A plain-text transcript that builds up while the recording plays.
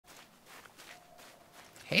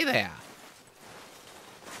Hey there.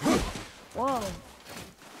 Whoa.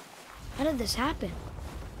 How did this happen?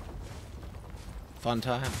 Fun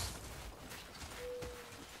times.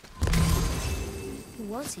 Who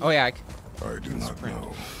was he? Oh, yeah. I do not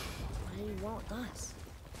know. Why did he want us?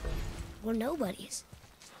 We're nobodies.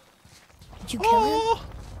 Did you kill him?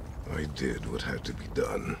 I did what had to be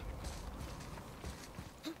done.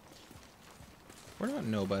 We're not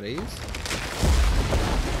nobodies.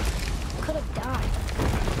 Could have died.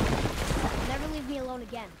 Never leave me alone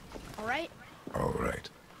again, all right? All right.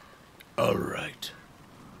 All right.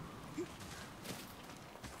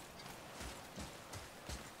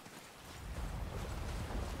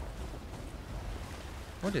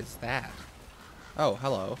 What is that? Oh,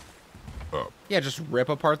 hello. Up. Yeah, just rip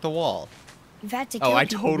apart the wall. You've had to Oh, kill I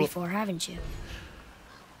people totally- before, haven't you?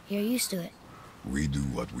 You're used to it. We do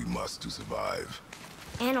what we must to survive.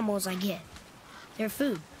 Animals, I get. They're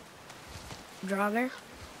food. Draugr,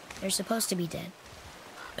 they're supposed to be dead.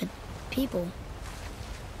 But people,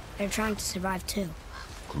 they're trying to survive too.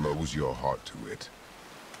 Close your heart to it.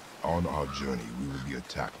 On our journey, we will be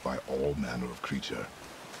attacked by all manner of creature.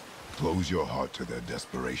 Close your heart to their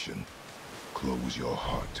desperation. Close your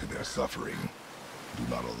heart to their suffering. Do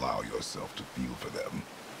not allow yourself to feel for them.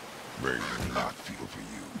 They will not feel for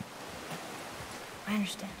you. I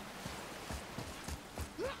understand.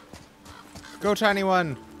 Go, tiny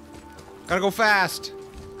one. Gotta go fast.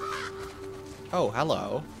 Oh,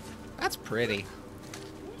 hello. That's pretty.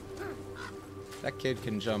 That kid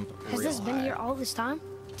can jump Has real this been high. here all this time?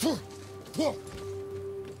 What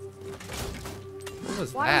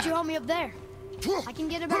was Why that? don't you help me up there? I can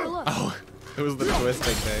get a better look. Oh, it was the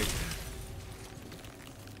twisting thing.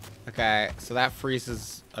 Okay, so that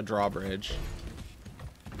freezes a drawbridge.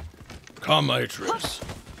 Come, Atreus.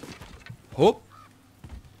 Whoop.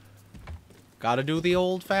 Gotta do the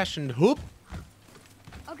old-fashioned whoop.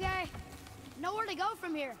 Okay, nowhere to go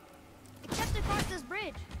from here, except across this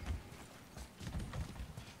bridge.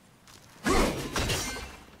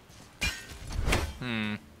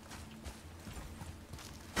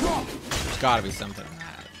 There's gotta be something in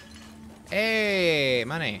that. Hey,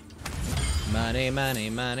 money. Money,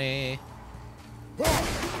 money, money.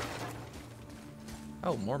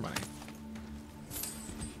 Oh, more money.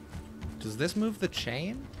 Does this move the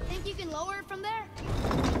chain? Think you can lower it from there?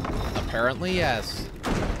 Apparently, yes.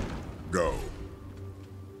 Go.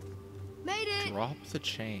 Made it! Drop the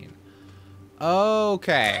chain.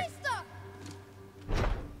 Okay. Stay stuck!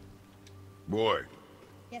 Boy.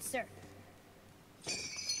 Yes, sir.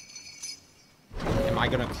 Am I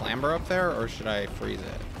gonna clamber up there, or should I freeze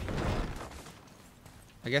it?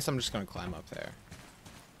 I guess I'm just gonna climb up there.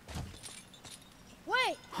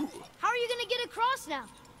 Wait! How are you gonna get across now?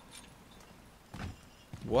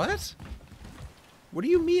 What? What do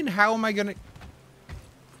you mean, how am I gonna...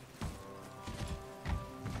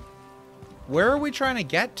 Where are we trying to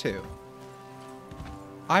get to?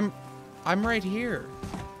 I'm right here.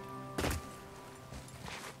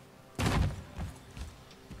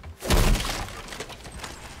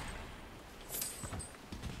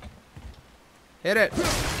 Hit it.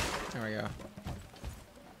 There we go.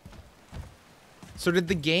 So did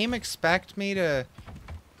the game expect me to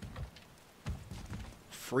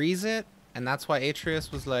freeze it? And that's why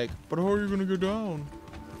Atreus was like, but how are you gonna go down?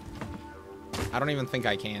 I don't even think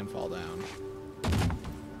I can fall down.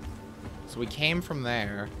 So we came from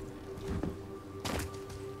there.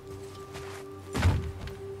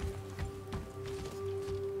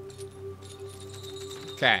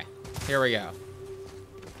 Okay, here we go.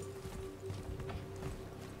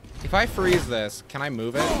 If I freeze this, can I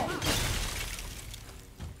move it?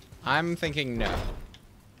 I'm thinking no.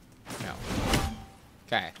 No.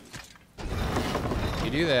 Okay.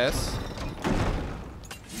 You do this.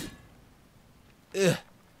 Ugh.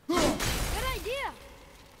 Good idea!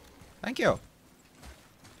 Thank you.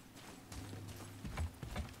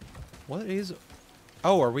 What is...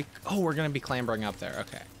 Oh, are we... Oh, we're gonna be clambering up there.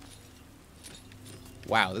 Okay.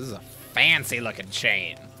 Wow, this is a fancy looking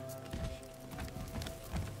chain.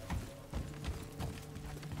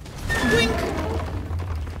 Wink!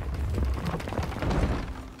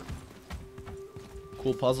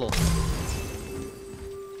 Cool puzzle.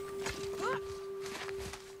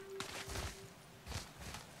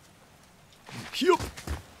 Pew!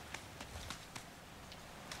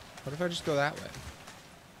 What if I just go that way?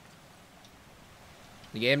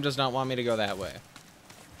 The game does not want me to go that way.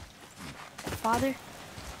 Father,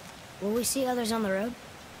 will we see others on the road?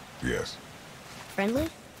 Yes. Friendly?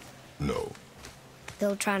 No.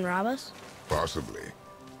 They'll try and rob us? Possibly.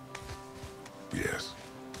 Yes.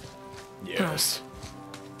 Yes.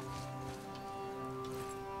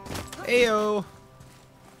 Ayo!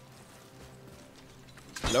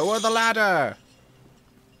 Lower the ladder.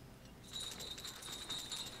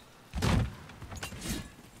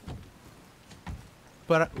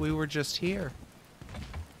 But we were just here.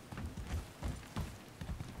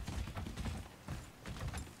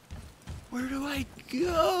 Where do I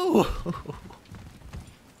go?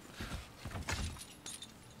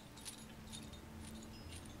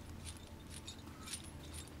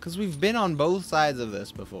 Because we've been on both sides of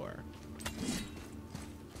this before.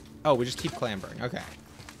 Oh, we just keep clambering. Okay.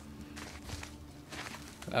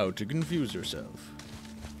 How to confuse yourself.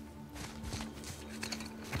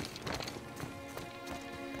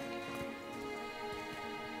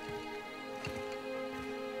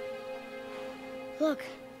 Look.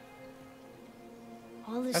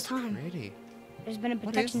 All this That's time, pretty. there's been a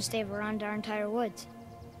protection stave around our entire woods.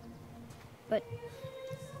 But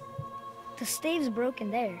the stave's broken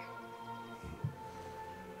there.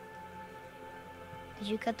 Did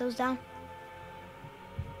you cut those down?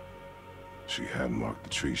 She hand marked the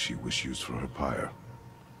tree she wished used for her pyre.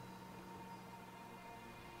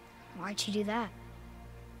 Why'd she do that?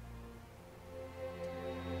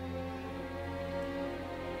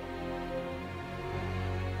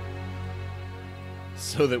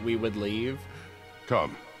 So that we would leave?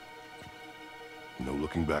 Come. No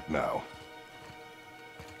looking back now.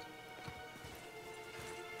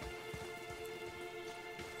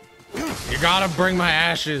 You gotta bring my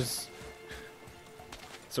ashes.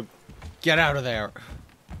 So get out of there.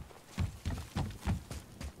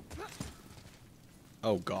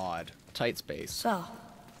 Oh God, tight space. So,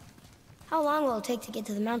 how long will it take to get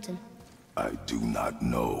to the mountain? I do not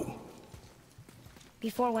know.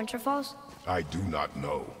 Before winter falls? I do not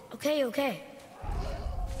know. Okay, okay.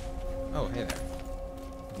 Oh, hey there.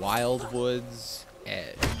 Wildwood's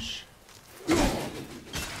Edge.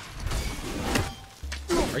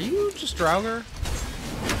 Are you just Draugr?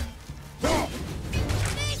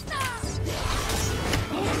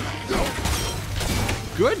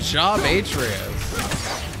 Good job, Atreus.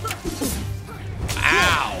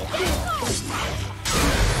 Ow.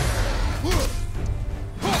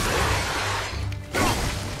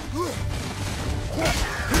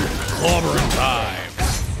 Clobbering time.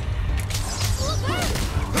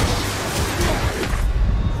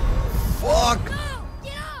 Fuck.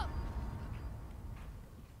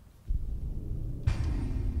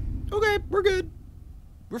 Okay, we're good.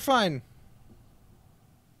 We're fine.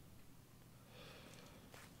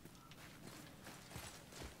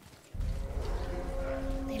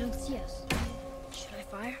 They don't see us. Should I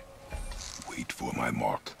fire? Wait for my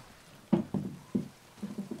mark. Are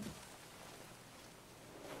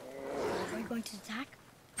we going to attack?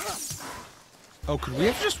 Oh, could we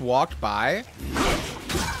have just walked by?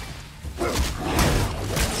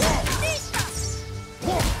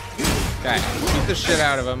 Okay, beat the shit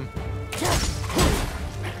out of him.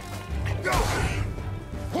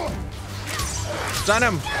 Stun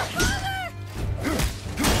him!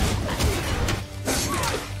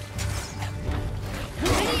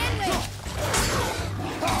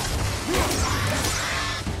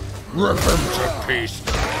 Rip him to pieces.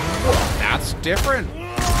 That's different.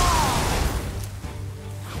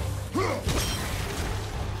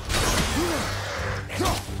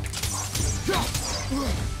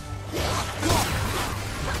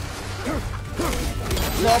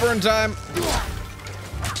 Clobbering time.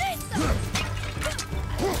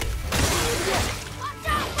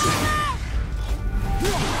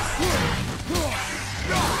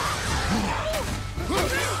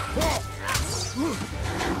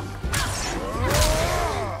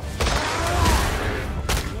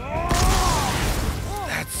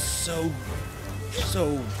 That's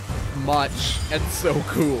so much and so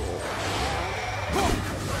cool.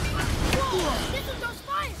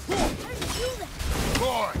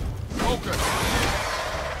 Boy, focus.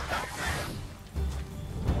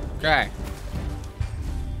 Okay.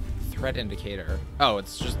 Threat indicator. Oh,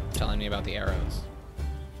 it's just telling me about the arrows.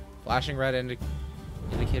 Flashing red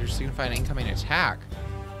indicator signify an incoming attack.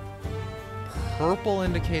 Purple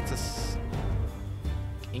indicates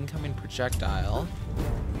incoming projectile.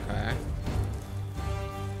 Okay.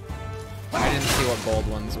 I didn't see what gold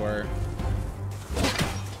ones were.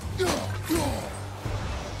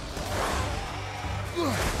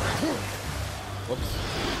 Whoops.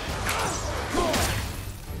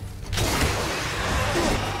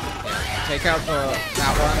 Yeah, take out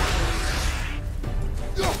that one.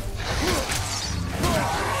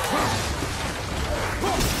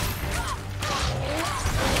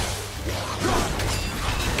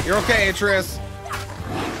 You're okay, Atreus.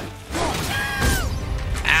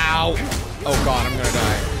 Ow. Oh God, I'm gonna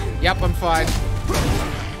die. Yep, I'm fine.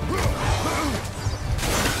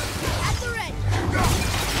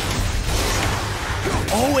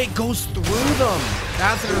 it goes through them.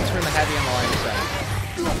 That's the difference between the heavy and the light attack.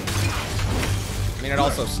 I mean, it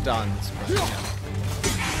also stuns. But, yeah.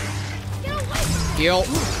 Heal.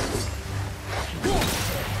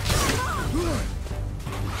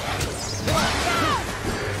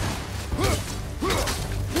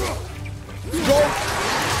 Go.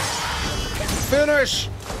 Finish.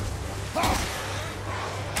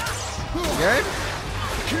 Okay.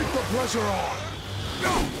 Keep the pressure on.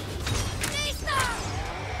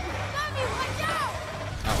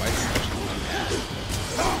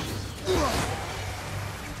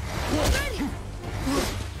 Oh, I see.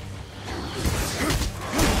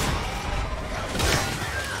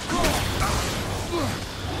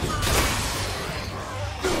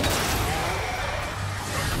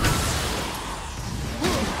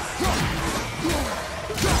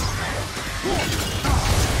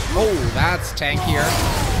 Oh, that's tankier.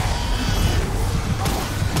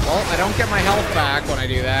 Well, I don't get my health back when I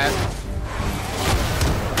do that.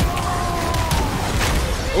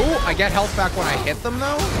 Oh, I get health back when I hit them,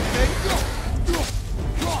 though?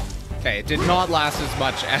 Okay, it did not last as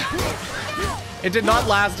much as... It did not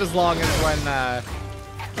last as long as when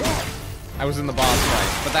I was in the boss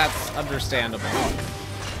fight, but that's understandable.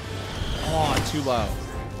 Oh, too low.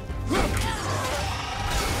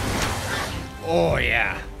 Oh,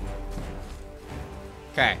 yeah.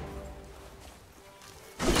 Okay.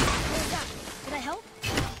 Did I help?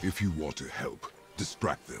 If you want to help,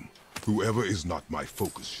 distract them. Whoever is not my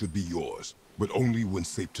focus should be yours, but only when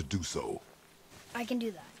safe to do so. I can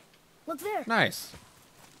do that. Look there. Nice.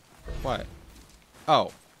 What?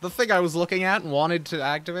 Oh, the thing I was looking at and wanted to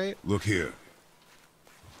activate? Look here.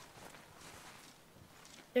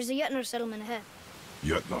 There's a Yetnar settlement ahead.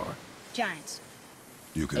 Yetnar. Giants.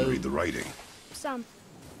 You can read the writing. Some.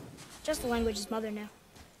 Just the language his mother knew.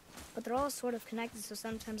 But they're all sort of connected, so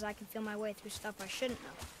sometimes I can feel my way through stuff I shouldn't know.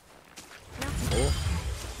 Cool.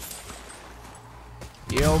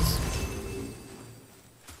 Yields.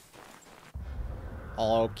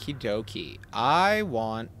 Okie dokie. I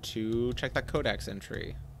want to check that codex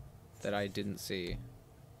entry that I didn't see.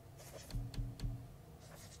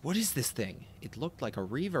 What is this thing? It looked like a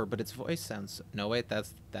reaver, but its voice sounds... No, wait,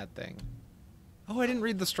 that's that thing. Oh, I didn't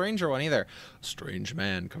read the stranger one either. A strange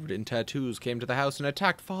man covered in tattoos came to the house and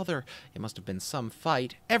attacked Father. It must have been some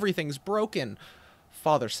fight. Everything's broken.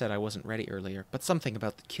 Father said I wasn't ready earlier, but something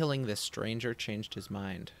about killing this stranger changed his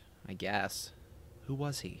mind. I guess. Who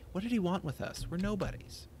was he? What did he want with us? We're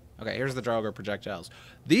nobodies. Okay, here's the Draugr projectiles.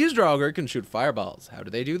 These Draugr can shoot fireballs. How do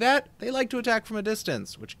they do that? They like to attack from a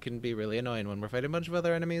distance, which can be really annoying when we're fighting a bunch of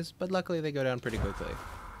other enemies, but luckily they go down pretty quickly.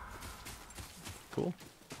 Cool.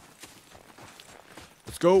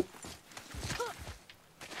 Let's go.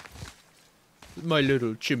 My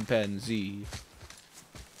little chimpanzee.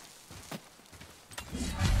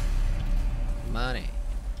 Money.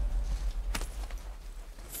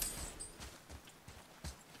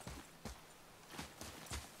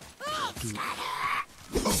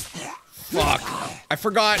 Fuck. I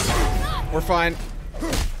forgot. We're fine.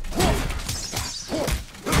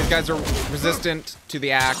 These guys are resistant to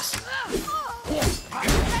the axe.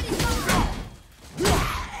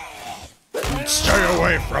 Stay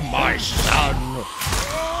away from my son.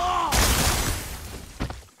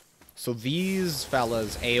 So these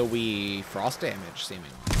fellas AoE frost damage, seemingly.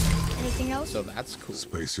 Anything else? So that's cool.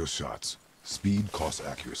 Space your shots. Speed costs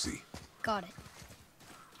accuracy. Got it.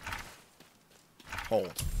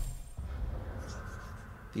 Hold.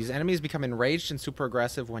 These enemies become enraged and super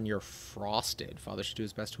aggressive when you're frosted. Father should do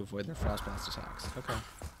his best to avoid their frost blast attacks. Okay.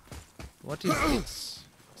 What is this?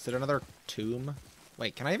 Is it another tomb?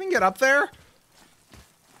 Wait, can I even get up there?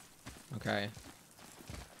 Okay.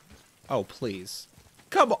 Oh, please.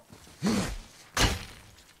 Come on.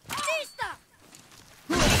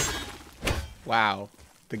 Wow.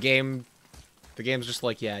 The game's just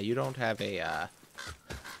like, yeah, you don't have a,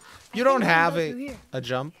 you don't have a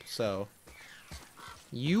jump, so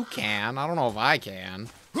you can. I don't know if I can.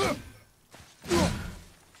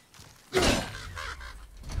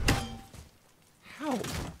 How?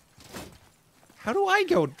 How do I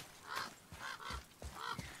go?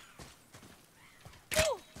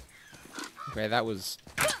 Okay, that was...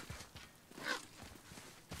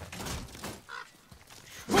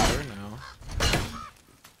 Sure, no.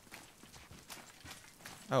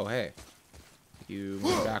 Oh, hey. You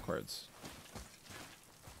move backwards.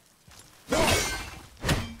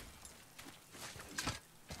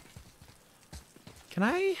 Can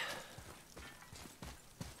I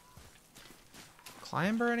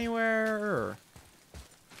climb her anywhere? Or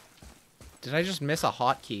did I just miss a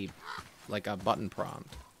hotkey, like a button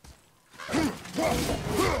prompt?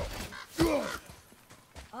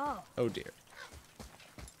 Oh, Oh, dear.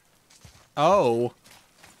 Oh.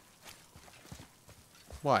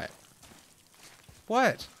 What?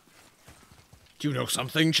 What? Do you know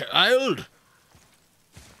something, child?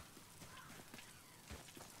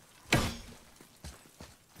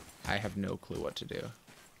 I have no clue what to do.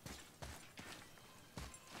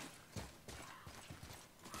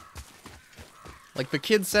 Like, the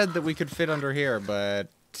kid said that we could fit under here, but,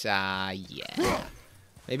 yeah.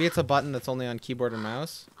 Maybe it's a button that's only on keyboard and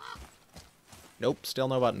mouse? Nope, still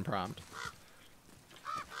no button prompt.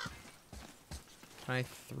 Can I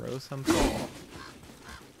throw something?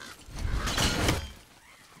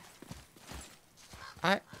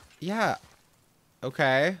 Yeah.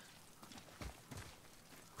 Okay.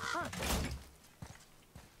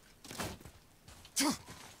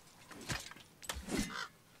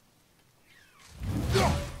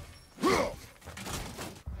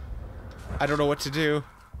 I don't know what to do.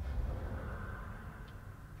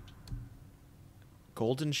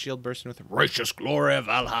 Golden shield bursting with righteous glory of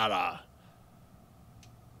Valhalla.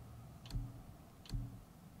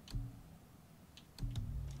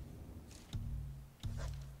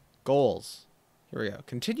 Goals. Here we go.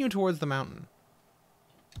 Continue towards the mountain.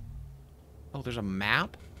 Oh, there's a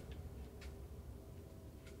map?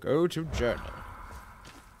 Go to journal.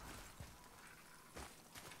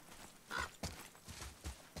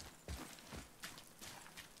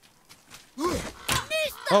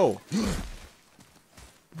 Oh.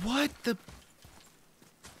 What the?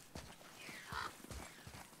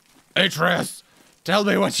 Atreus, tell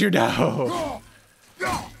me what you know.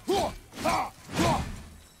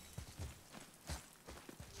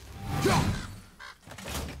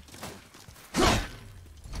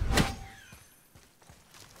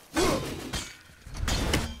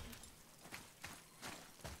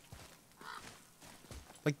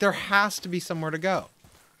 Like, there has to be somewhere to go.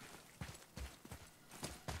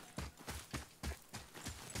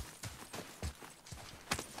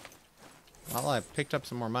 Well, I picked up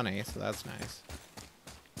some more money, so that's nice.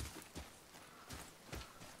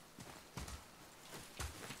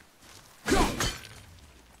 I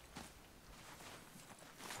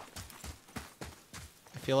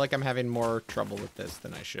feel like I'm having more trouble with this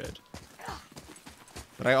than I should.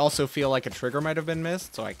 But I also feel like a trigger might have been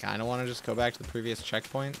missed, so I kind of want to just go back to the previous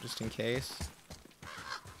checkpoint, just in case.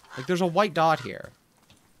 Like, there's a white dot here.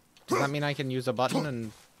 Does that mean I can use a button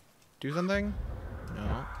and do something?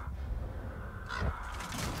 No.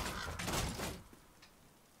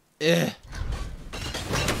 Ugh.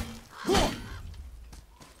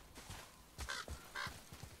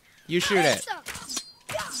 You shoot it.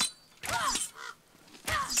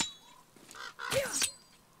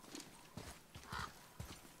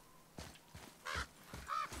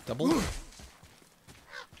 Double.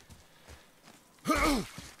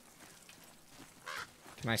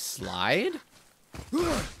 Can I slide?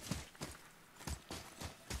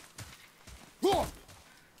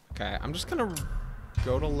 Okay, I'm just gonna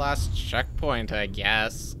go to last checkpoint, I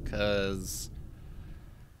guess, because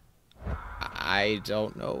I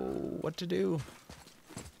don't know what to do.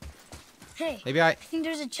 Hey, Maybe I think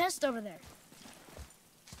there's a chest over there.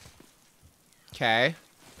 Okay.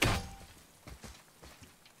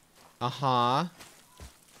 Uh-huh.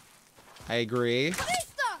 I agree.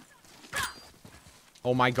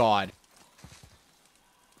 Oh my god.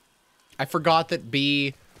 I forgot that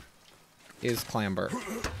B is clamber.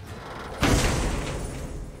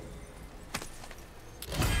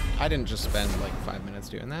 I didn't just spend like 5 minutes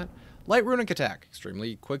doing that. Light runic attack.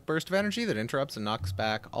 Extremely quick burst of energy that interrupts and knocks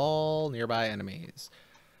back all nearby enemies.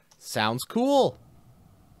 Sounds cool.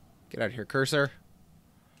 Get out of here, cursor.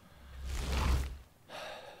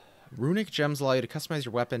 Runic gems allow you to customize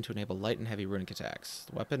your weapon to enable light and heavy runic attacks.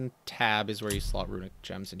 The weapon tab is where you slot runic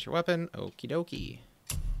gems into your weapon. Okie dokie.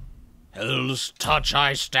 Hell's touch,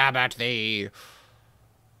 I stab at thee.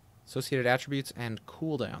 Associated attributes and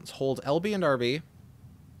cooldowns. Hold LB and RB.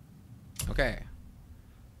 Okay.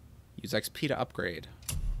 Use XP to upgrade.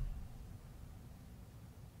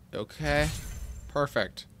 Okay.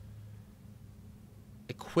 Perfect.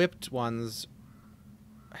 Equipped ones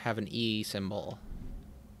have an E symbol.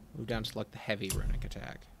 Move down to select the heavy runic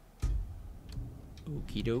attack.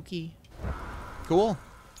 Okie dokie. Cool.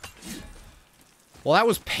 Well, that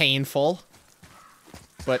was painful.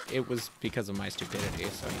 But it was because of my stupidity,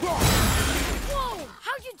 so... Whoa!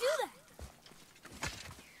 How'd you do that?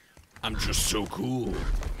 I'm just so cool.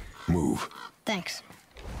 Move. Thanks.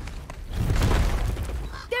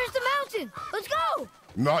 There's the mountain! Let's go!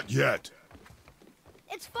 Not yet.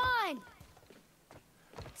 It's fine.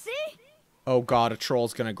 See? Oh god, a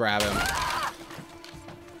troll's gonna grab him.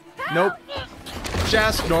 Nope.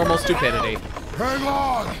 Just normal stupidity. Hang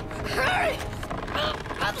on! Hurry!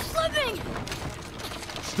 I'm slipping!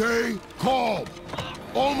 Stay calm!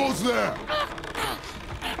 Almost there!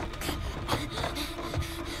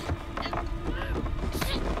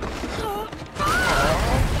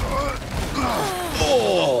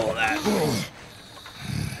 Oh, that.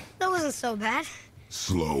 That wasn't so bad.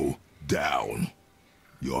 Slow down.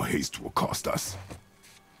 Your haste will cost us.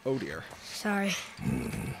 Oh dear. Sorry.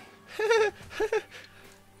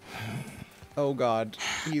 Oh god.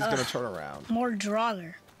 He's gonna turn around. More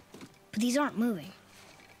Draugr. But these aren't moving.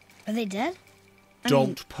 Are they dead? I Don't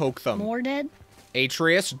mean, poke them. more dead?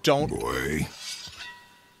 Atreus, don't. Boy.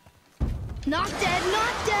 Not dead,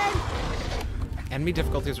 not dead! Enemy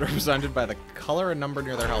difficulty is represented by the color and number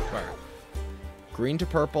near their health bar. Green to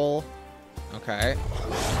purple. Okay.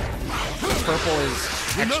 Purple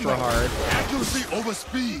is extra hard. Accuracy over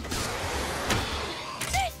speed.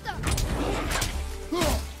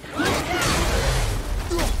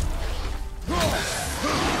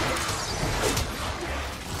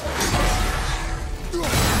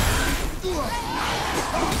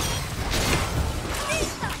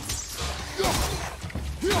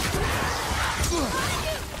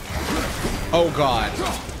 Oh god.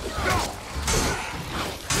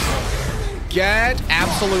 Get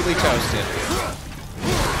absolutely toasted.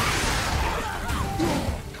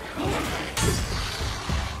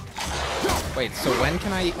 Wait, so when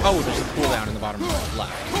can I... Oh, there's a cooldown in the bottom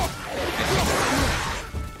left.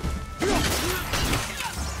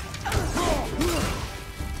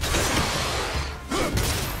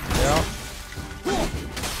 Yeah.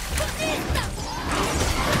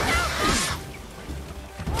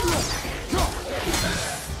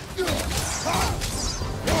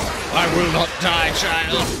 I will not die,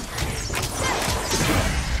 child.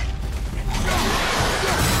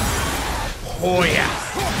 Oh yeah.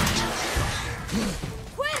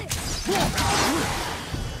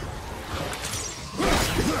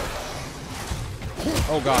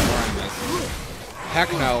 Oh god, we're on this.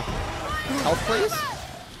 Heck no. Help, please?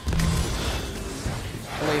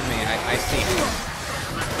 Believe me, I see it.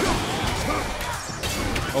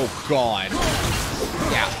 Oh god.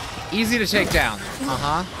 Yeah. Easy to take down.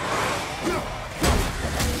 Uh-huh.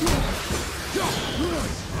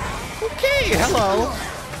 Okay, hello.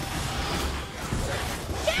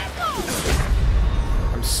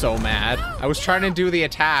 I'm so mad. I was trying to do the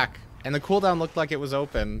attack, and the cooldown looked like it was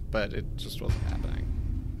open, but it just wasn't happening.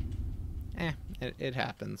 It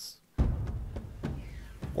happens.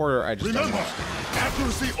 Or I just don't Remember, understand.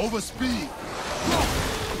 accuracy over speed.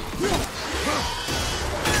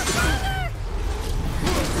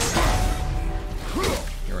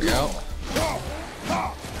 Here we go.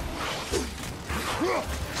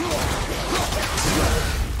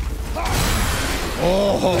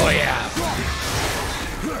 Oh yeah.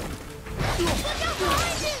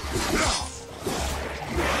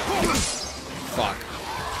 Fuck.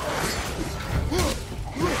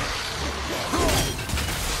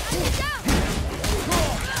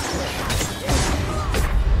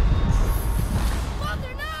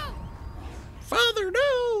 Father,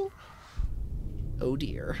 no! Oh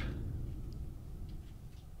dear.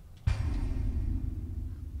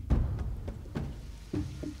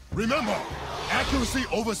 Remember, accuracy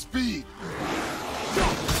over speed.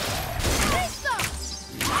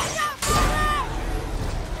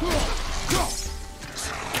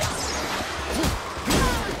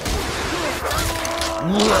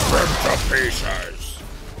 Rip him to pieces.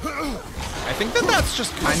 I think that's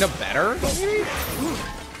just kind of better, maybe?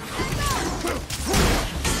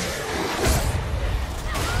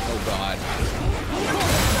 Oh god.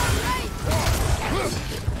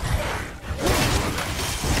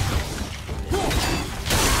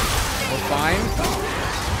 We're fine.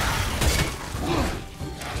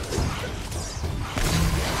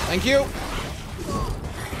 Thank you.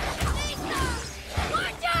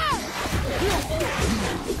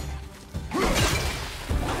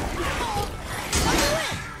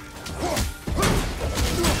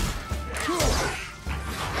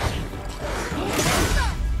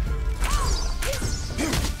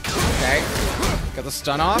 Okay. Got the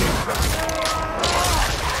stun off.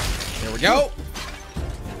 There we go.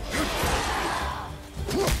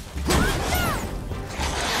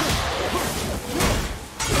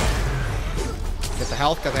 Get the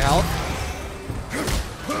health, got the health.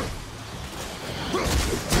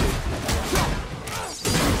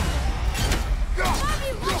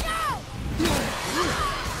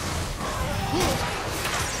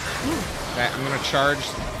 Okay, I'm gonna charge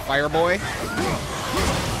Fireboy.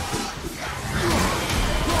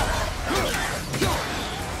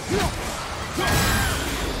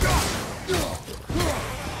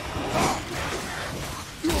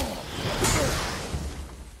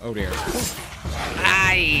 Oh dear.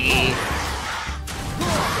 Aye!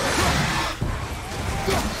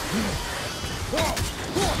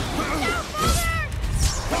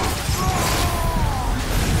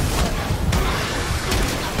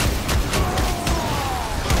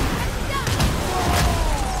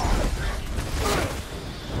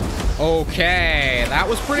 Okay, that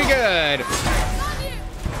was pretty good.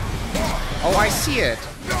 Oh, I see it.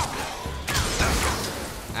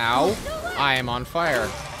 Ow. I am on fire.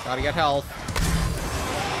 Gotta get health.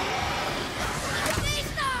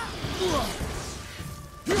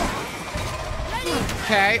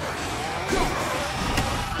 Okay.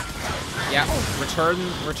 Yeah,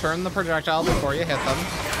 return the projectile before you hit them.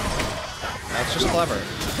 That's just clever.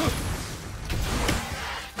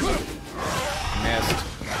 Missed.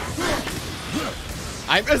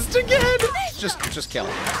 I missed again! Just kill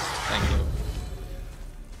him. Thank you.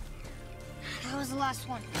 That was the last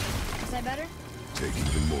one. Is that better? Take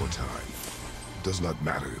even more time. Does not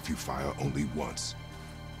matter if you fire only once.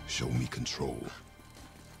 Show me control.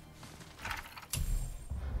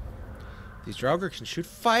 These Draugr can shoot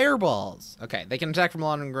fireballs. Okay, they can attack from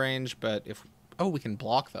long range, but if... Oh, we can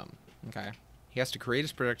block them. Okay. He has to create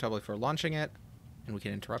his projectile before launching it, and we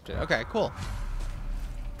can interrupt it. Okay, cool.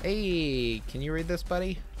 Hey, can you read this,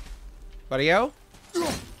 buddy? Buddy-o?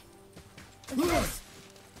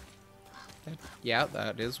 Yeah,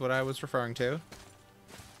 that is what I was referring to.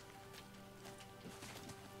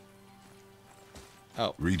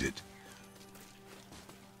 Oh. Read it.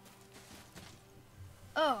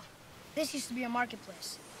 Oh, this used to be a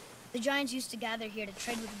marketplace. The giants used to gather here to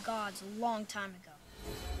trade with the gods a long time ago.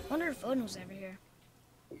 Wonder if Odin was ever here.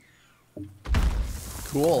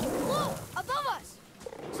 Cool. Whoa! Above us!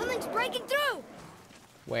 Something's breaking through!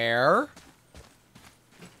 Where?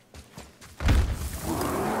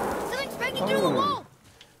 Something's breaking through the wall!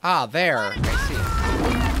 Ah, there. I see.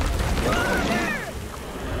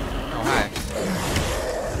 Oh, hi.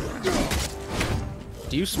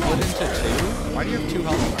 Do you split into two? Why do you have 2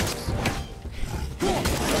 health bars?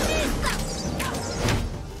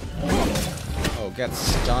 Oh, get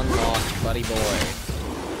stun locked, buddy boy.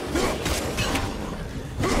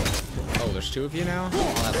 Oh, there's 2 of you now?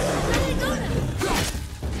 Oh, that's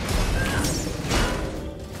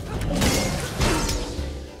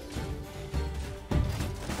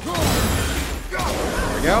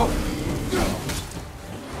there we go.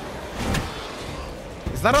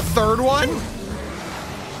 Is that a 3rd one?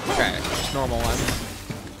 Okay, just normal ones.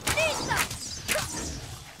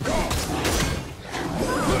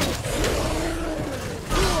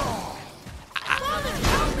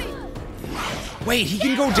 Wait, he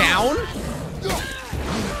can go down?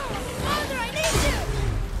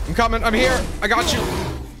 I'm coming, I'm here. I got you.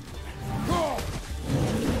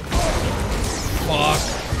 Fuck.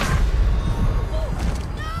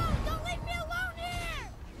 Don't leave me alone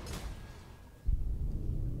here!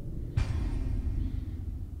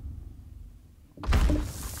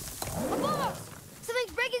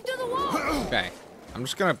 Something's breaking through the wall! Okay, I'm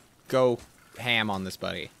just gonna go ham on this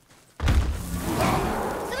buddy.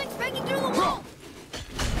 Something's breaking through the wall!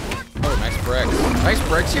 Oh, nice bricks. Nice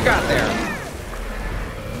bricks you got there.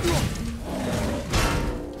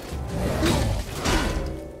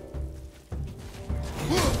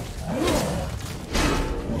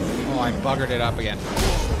 Oh, I buggered it up again.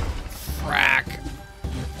 Frack.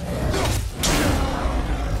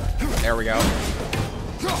 There we go.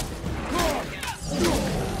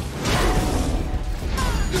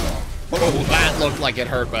 Oh, that looked like it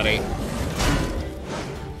hurt, buddy.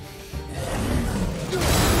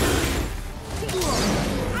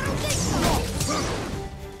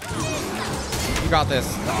 You got this.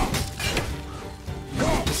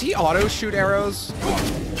 Does he auto shoot arrows?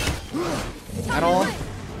 At all?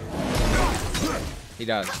 He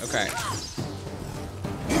does. Okay.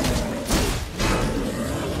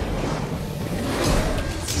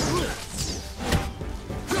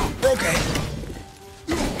 Okay.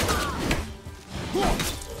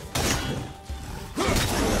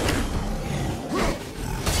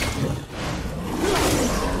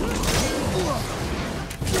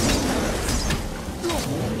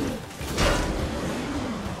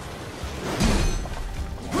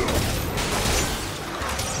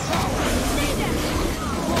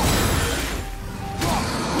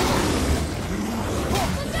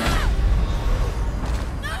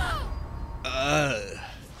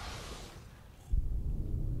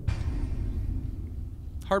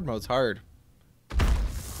 Hard mode's hard.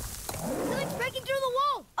 Something's breaking through the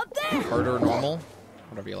wall! Up there! Harder, normal,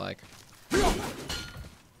 whatever you like.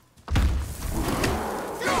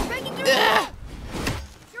 Something's breaking through the wall!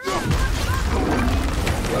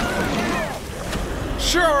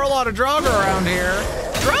 Sure, lot of Draugr around here.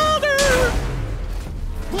 Draugr!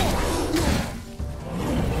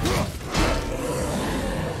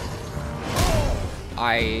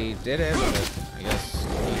 I did it, but I guess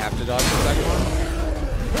you have to dodge the second one.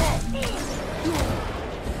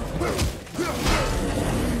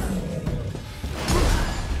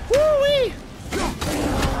 Woo-wee!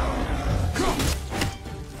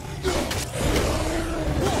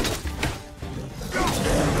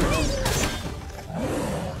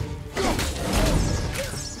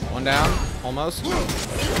 One down, almost. There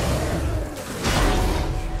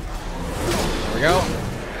we go.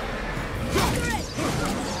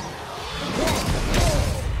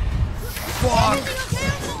 Fuck.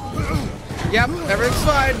 Yep, everything's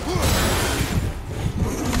fine.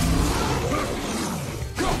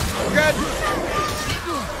 We're good.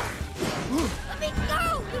 Let me go!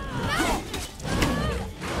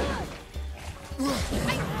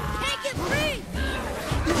 I can't get free!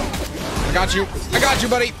 I got you. I got you,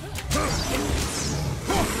 buddy.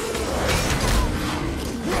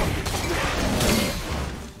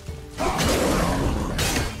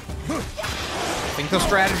 I think the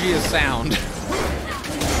strategy is sound.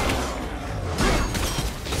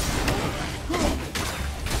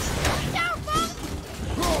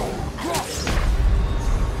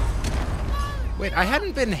 Wait, I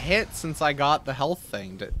hadn't been hit since I got the health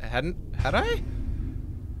thing. Had I?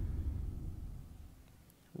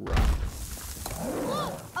 Run.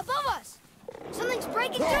 Look! Above us! Something's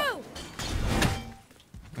breaking through!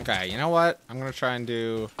 Okay, you know what? I'm gonna try and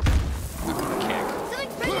do a kick.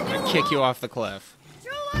 Something's breaking I'm through gonna the kick wall. you off the cliff.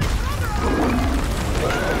 Throw a lot of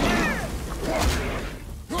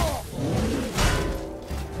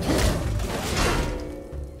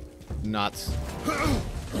Nuts.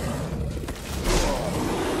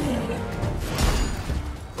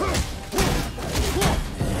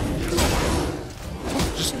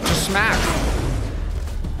 Just smack.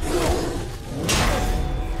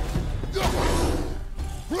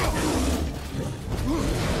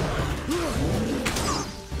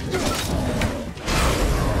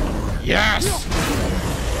 Yes!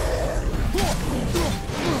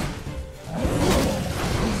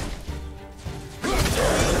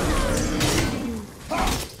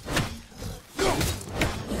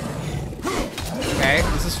 Okay,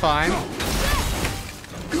 this is fine.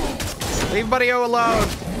 Leave Buddy O alone.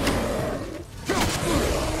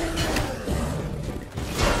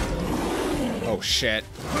 Oh shit.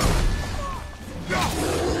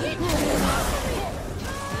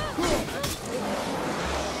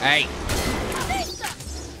 Hey.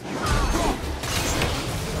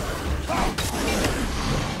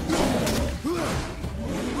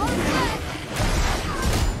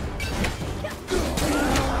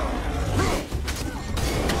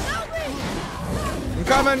 I'm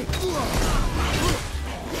coming.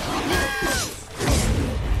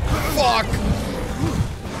 Fuck.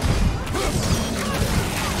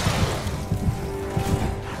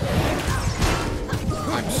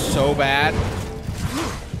 I'm so bad.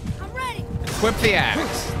 I'm ready! Equip the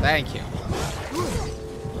axe. Thank you.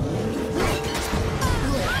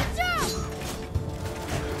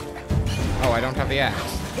 Oh, I don't have the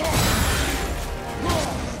axe.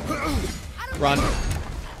 Run.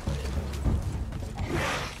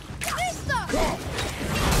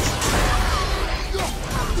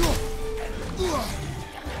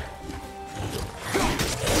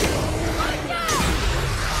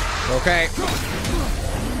 Okay.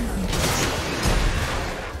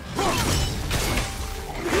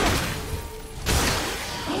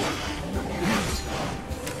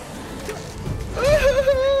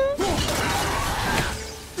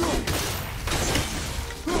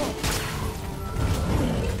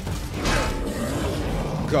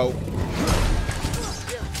 Go.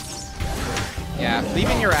 Yeah,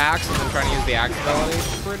 leaving your axe and then trying to use the axe ability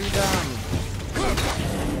is pretty dumb.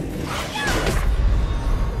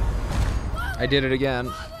 I did it again.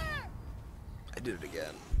 I did it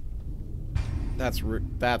again.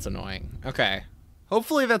 That's annoying. Okay.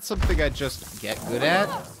 Hopefully that's something I just get good at.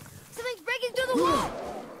 Something's breaking through the wall!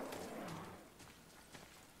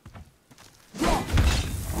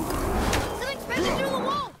 Something's breaking through the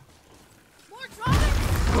wall! More traffic!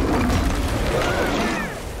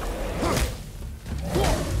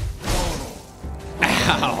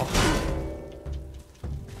 Ow.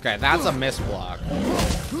 Okay, that's a miss block.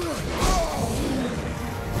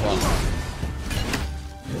 Well.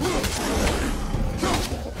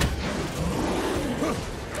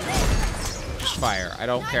 Just fire. I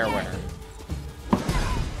don't care where.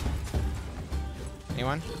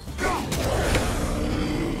 Anyone?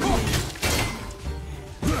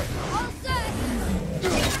 All set!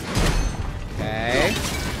 Okay.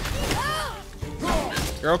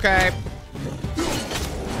 You're okay.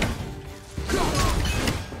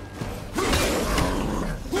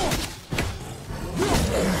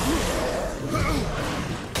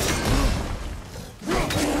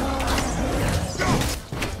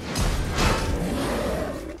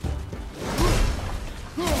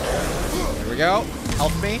 There we go.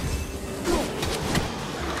 Help me.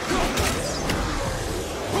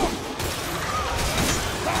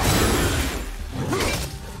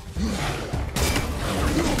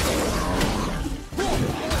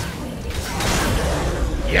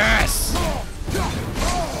 Yes!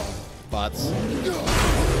 Butts.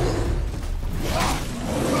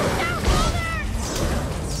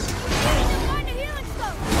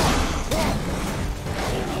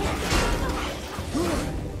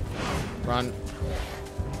 Run.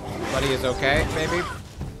 Buddy is okay, maybe?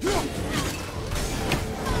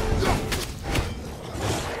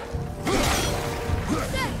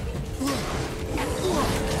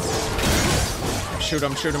 Shoot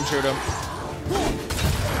him, shoot him, shoot him.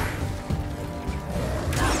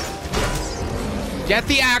 Get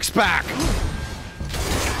the axe back!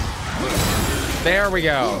 There we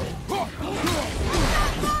go.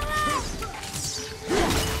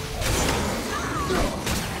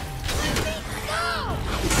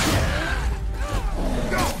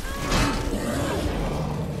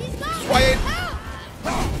 Wait.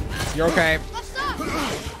 You're okay.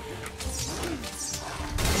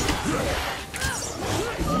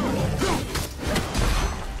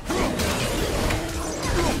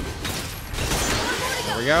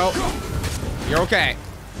 There we go. You're okay.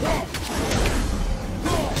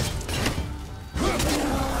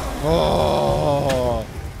 Oh.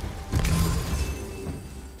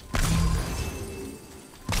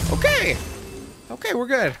 Okay. Okay, we're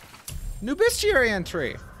good. New bestiary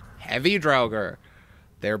entry. Heavy Draugr.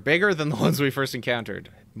 They're bigger than the ones we first encountered.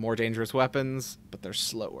 More dangerous weapons, but they're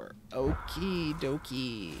slower. Okie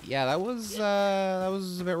dokie. Yeah, that was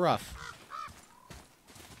a bit rough.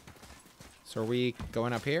 So are we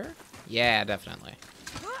going up here? Yeah, definitely.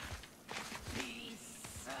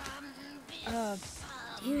 Do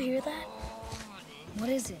you hear that? What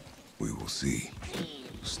is it? We will see.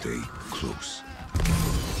 Stay close.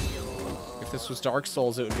 If this was Dark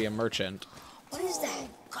Souls, it would be a merchant. What is that?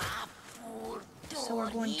 So we're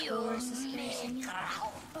going towards the scary singer?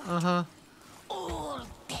 Uh-huh.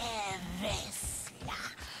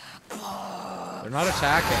 They're not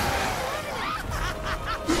attacking.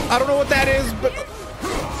 I don't know what that is, but...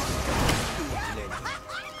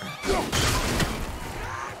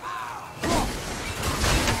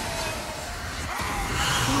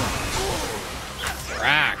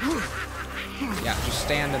 Crack. Yeah, just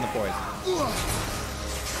stand in the poison.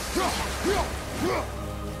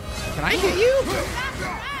 Can I hit you?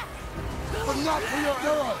 But not for your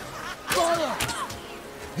arrow! Fire!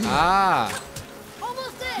 Ah.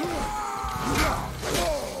 Almost dead.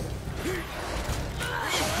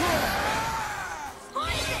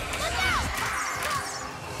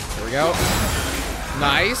 Here we go.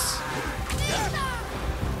 Nice.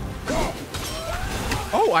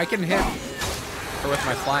 Oh, I can hit her with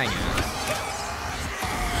my flying axe.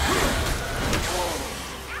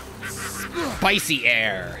 Spicy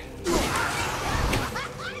air.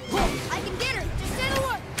 I can get her. Just say the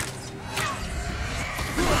word.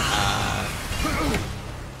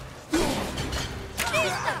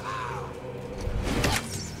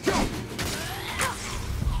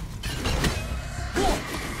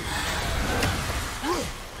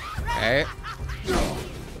 Okay.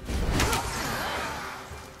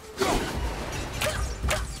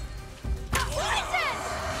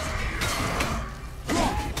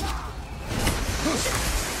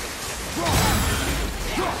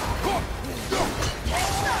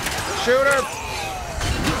 Shoot her!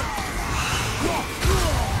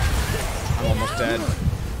 I'm almost dead.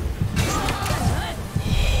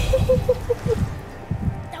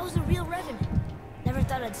 That was a real revenant. Never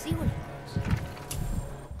thought I'd see one of those.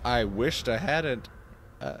 I wished I hadn't.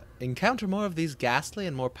 Encounter more of these ghastly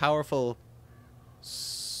and more powerful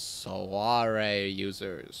soiree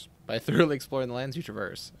users by thoroughly exploring the lands you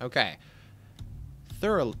traverse. Okay.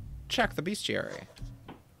 Check the bestiary.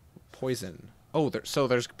 Poison. Oh, so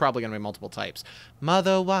there's probably going to be multiple types.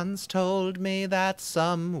 Mother once told me that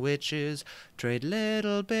some witches trade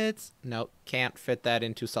little bits. No, can't fit that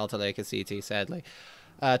into Salta Lake City, sadly.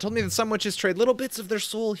 Told me that some witches trade little bits of their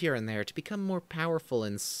soul here and there to become more powerful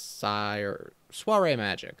in soiree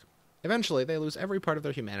magic. Eventually, they lose every part of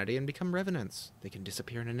their humanity and become revenants. They can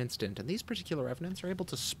disappear in an instant, and these particular revenants are able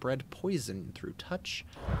to spread poison through touch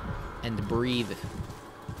and breathe.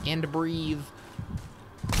 And breathe.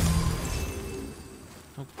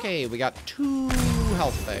 Okay, we got 2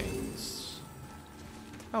 health things.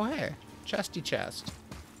 Oh, hey. Chesty chest.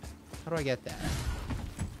 How do I get that?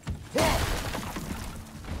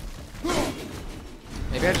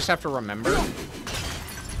 Maybe I just have to remember.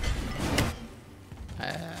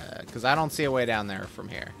 Because I don't see a way down there from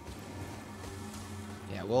here.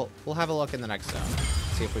 Yeah, we'll have a look in the next zone.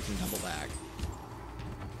 See if we can double back.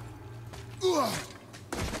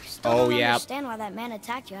 Still don't understand why that man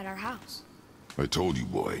attacked you at our house. I told you,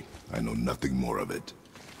 boy. I know nothing more of it.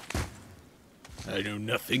 I know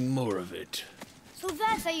nothing more of it. So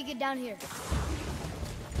that's how you get down here.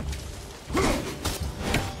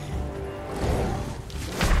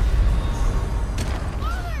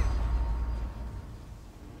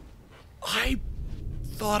 I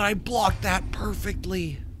thought I blocked that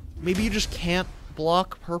perfectly. Maybe you just can't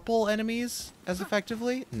block purple enemies as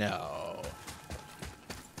effectively? No.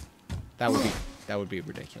 That would be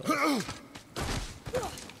ridiculous.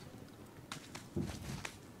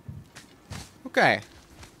 Okay.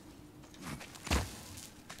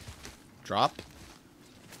 Drop.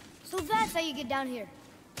 So that's how you get down here.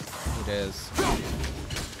 It is.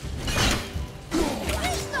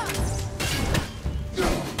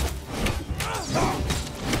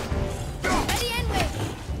 Ready and wait.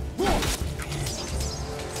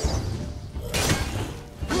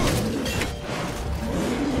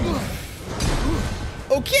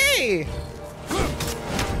 Okay!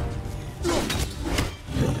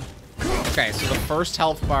 Okay, so the first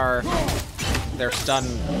health bar, they're stun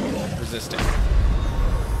resistant.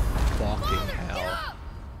 Fucking hell.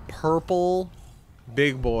 Purple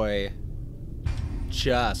big boy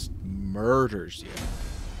just murders you.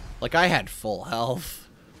 Like, I had full health.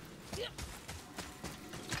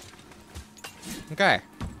 Okay.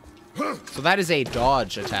 So that is a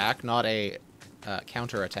dodge attack, not a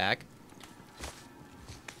counter attack.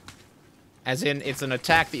 As in, it's an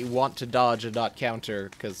attack that you want to dodge and not counter,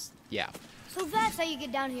 because, yeah. So that's how you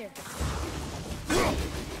get down here.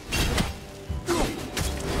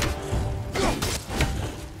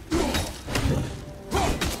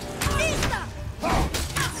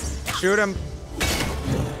 Shoot him.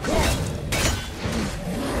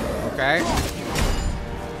 Okay.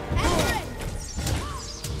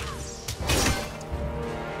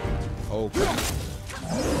 Oh, crap.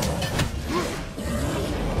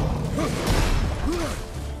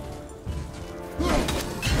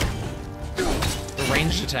 The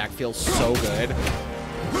ranged attack feels so good.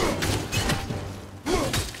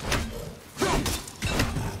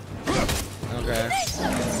 Okay.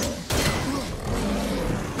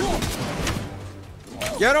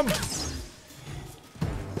 Get him!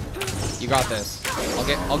 You got this.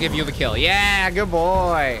 I'll give you the kill. Yeah, good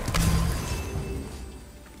boy.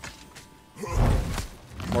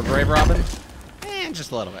 More Grave Robin?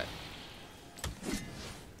 Just a little bit.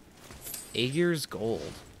 Aegir's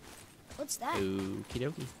Gold. What's that? Okie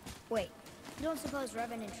dokie. Wait, you don't suppose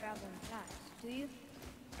Revenant travel in packs, do you?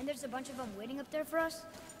 And there's a bunch of them waiting up there for us?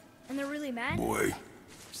 And they're really mad? Boy.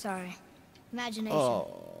 Sorry. Imagination.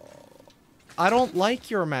 Oh. I don't like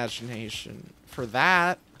your imagination for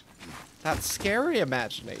that. That scary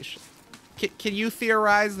imagination. Can you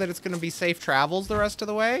theorize that it's going to be safe travels the rest of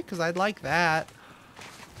the way? Because I'd like that.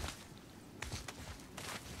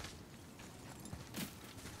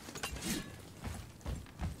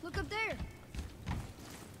 Look up there.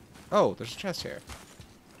 Oh, there's a chest here.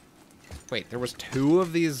 Wait, there was 2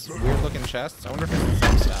 of these weird-looking chests? I wonder if it's the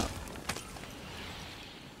same stuff.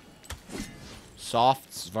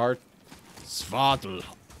 Soft Svartalheim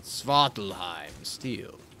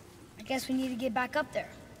steel. I guess we need to get back up there.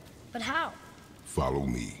 But how? Follow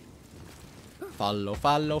me. Follow,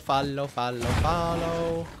 follow, follow, follow,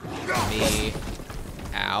 follow me.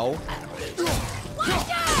 Ow.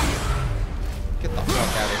 Get the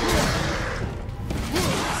fuck out of here.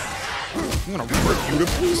 I'm gonna rip you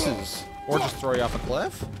to pieces. Or just throw you off a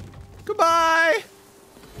cliff. Goodbye!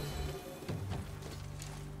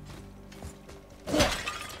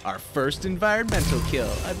 Our first environmental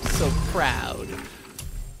kill. I'm so proud.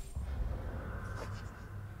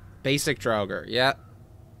 Basic Draugr, yeah.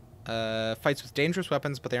 Fights with dangerous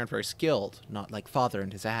weapons, but they aren't very skilled. Not like Father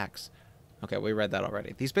and his axe. Okay, we read that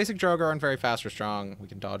already. These basic Draugr aren't very fast or strong. We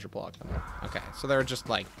can dodge or block them. Okay, so they're just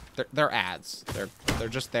like, they're ads. They're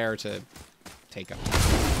just there to take them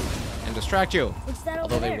and distract you. What's that over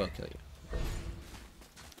although there? they will kill you.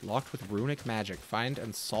 Locked with runic magic. Find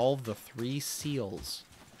and solve the 3 seals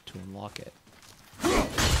to unlock it.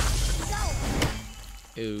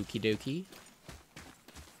 Okie dokie.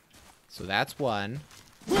 So that's 1.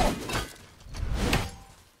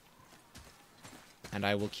 And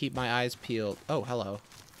I will keep my eyes peeled. Oh, hello.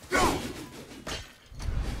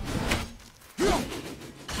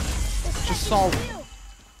 assault.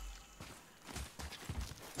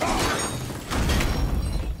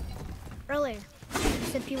 Earlier, you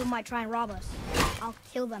said people might try and rob us. I'll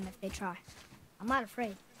kill them if they try. I'm not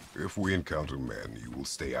afraid. If we encounter men, you will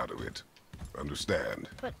stay out of it. Understand?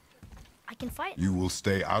 But I can fight. You will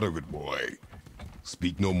stay out of it, boy.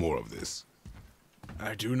 Speak no more of this.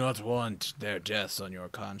 I do not want their deaths on your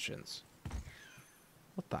conscience.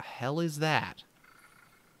 What the hell is that?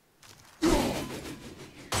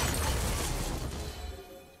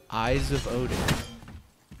 Eyes of Odin.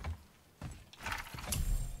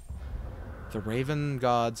 The Raven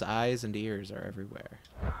God's eyes and ears are everywhere.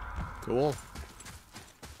 Cool.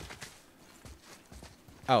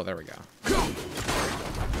 Oh, there we go.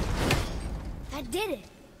 That did it.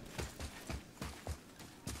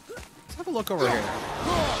 Let's have a look over here.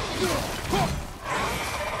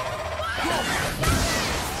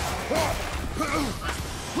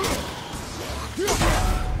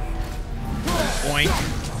 Oink.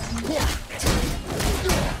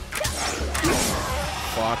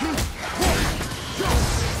 Fuck.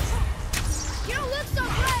 You don't look so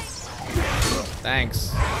great.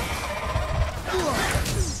 Thanks.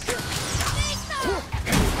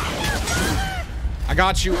 I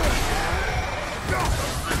got you.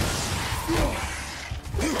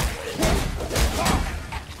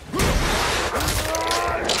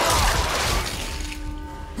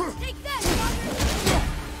 Take that,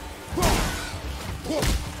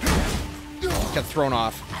 Get thrown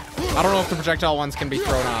off. I don't know if the projectile ones can be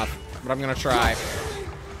thrown off, but I'm gonna try.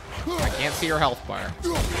 I can't see your health bar.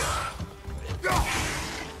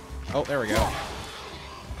 Oh, there we go.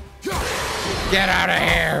 Get out of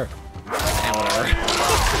here! And whatever.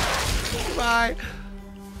 Bye.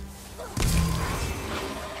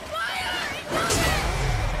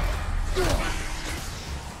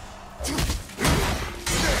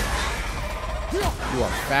 You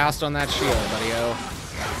are fast on that shield, buddy-o.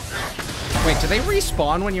 Wait, do they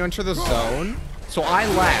respawn when you enter the zone? So I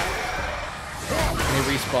left. And they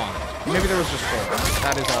respawned. Maybe there was just 4.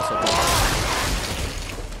 That is also possible.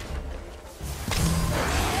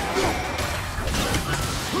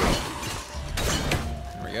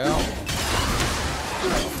 There we go.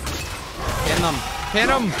 Pin them. Pin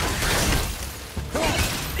them!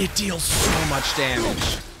 It deals so much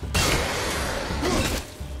damage.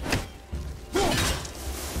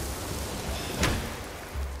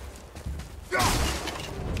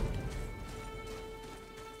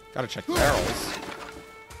 Gotta check the barrels.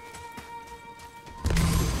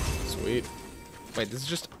 Sweet. Wait, this is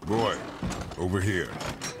just... Boy, over here.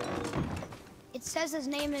 It says his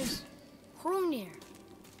name is Hrungnir.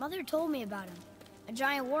 Mother told me about him. A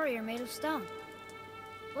giant warrior made of stone.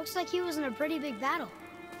 Looks like he was in a pretty big battle.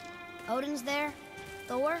 Odin's there,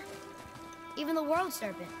 Thor, even the World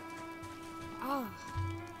Serpent. Oh,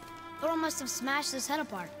 Thor must have smashed his head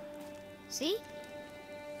apart. See?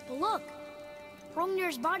 But look,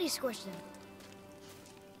 Hrungnir's body squished him.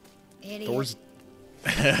 Idiot. Thor's...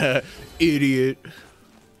 Idiot.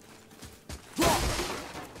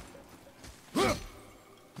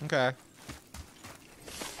 Okay.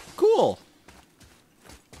 Cool.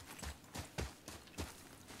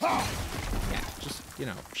 Yeah, just, you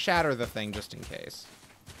know, shatter the thing just in case.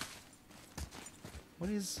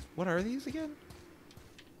 What are these again?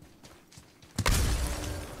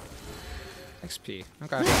 XP.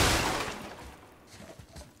 Okay.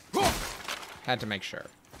 Had to make sure.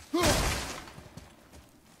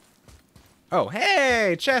 Oh,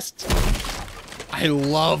 hey, chest! I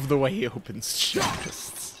love the way he opens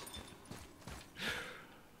chests.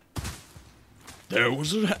 There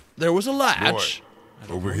was a latch.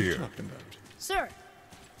 Boy, over here. Sir,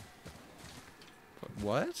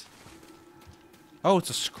 What? Oh, it's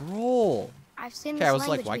a scroll. I've seen Okay, this I was like,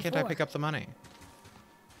 language why can't I before. pick up the money?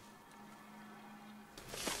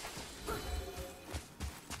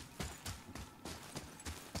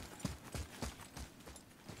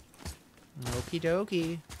 Okie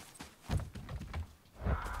dokie.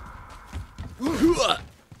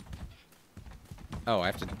 Oh, I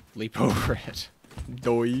have to leap over it.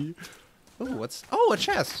 Doi. Oh, what's... Oh, a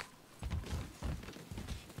chest.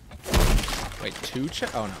 Wait, 2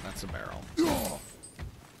 chests? Oh, no, that's a barrel.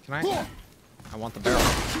 Can I... I want the barrel.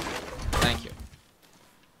 Thank you.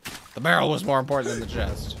 The barrel was more important than the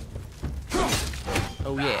chest.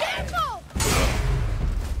 Oh, yeah.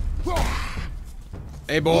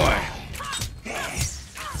 Hey, boy.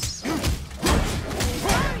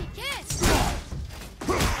 Hurry, kids!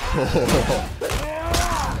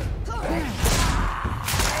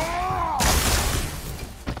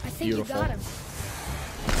 I think Beautiful. you got him.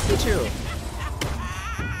 Me too.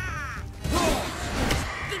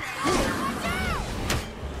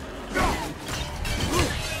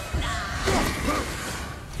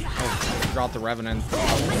 forgot the Revenant.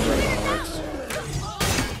 Works.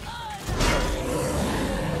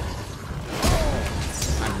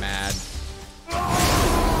 I'm mad.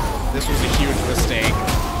 This was a huge mistake.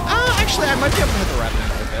 Actually, I might be able to hit the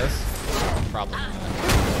Revenant with this. Probably not.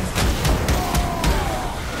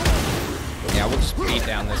 Yeah, we'll just beat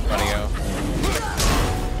down this buddy-o.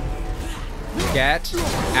 Get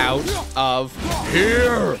out of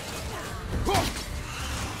here!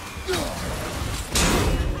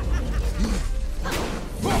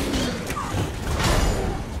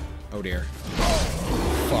 Oh dear.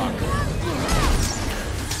 Fuck.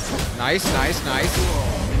 Nice, nice, nice.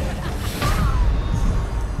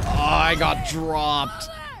 Oh, I got dropped.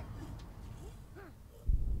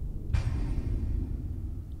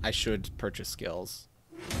 I should purchase skills.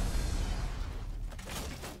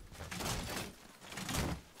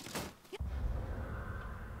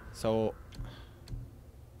 So,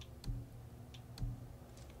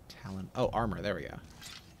 talent. Oh, armor. There we go.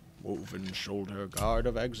 Woven shoulder guard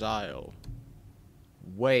of exile.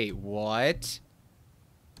 Wait, what?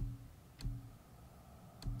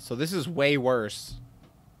 So this is way worse.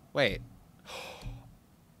 Wait.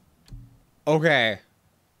 Okay.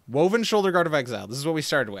 Woven shoulder guard of exile. This is what we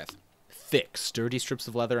started with. Thick, sturdy strips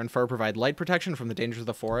of leather and fur provide light protection from the dangers of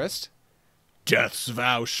the forest. Death's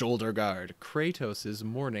vow shoulder guard. Kratos'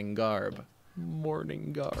 mourning garb.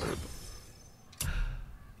 Mourning garb.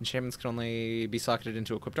 Enchantments can only be socketed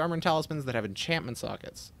into equipped armor and talismans that have enchantment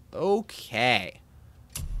sockets. Okay.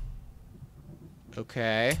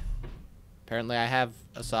 Okay. Apparently I have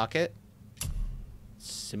a socket.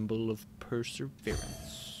 Symbol of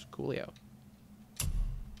perseverance. Coolio.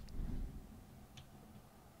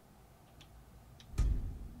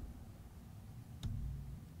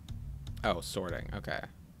 Oh, sorting. Okay.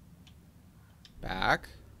 Back.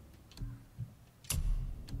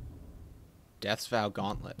 Death's Vow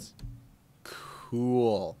gauntlets.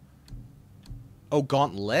 Cool. Oh,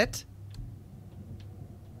 gauntlet?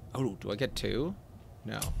 Oh, do I get two?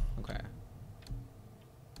 No. Okay.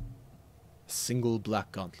 Single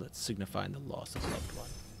black gauntlet signifying the loss of a loved one.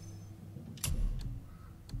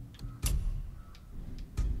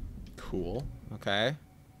 Cool. Okay.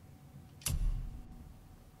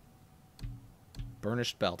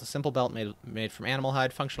 Burnished belt. A simple belt made from animal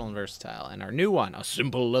hide, functional and versatile. And our new one, a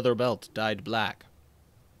simple leather belt dyed black.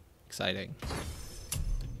 Exciting.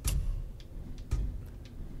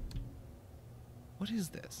 What is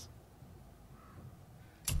this?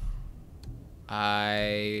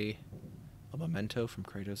 A memento from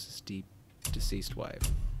Kratos' deceased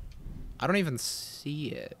wife. I don't even see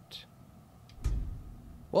it.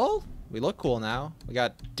 Well, we look cool now. We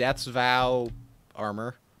got Death's Vow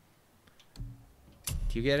armor.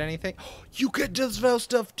 Do you get anything? You get Death's Vow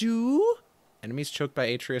stuff too? Enemies choked by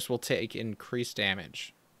Atreus will take increased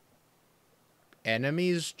damage.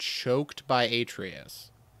 Enemies choked by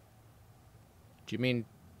Atreus. Do you mean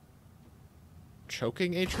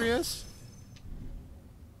choking Atreus?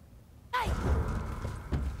 Hey!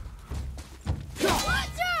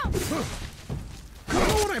 Watch out! I don't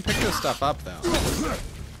know when I pick this stuff up though.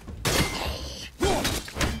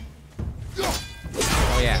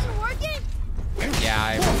 Oh yeah.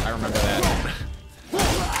 Yeah, I remember that.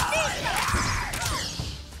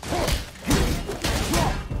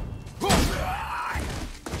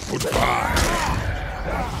 Goodbye.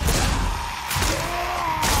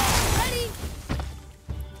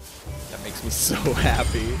 That makes me so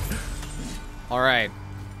happy. All right.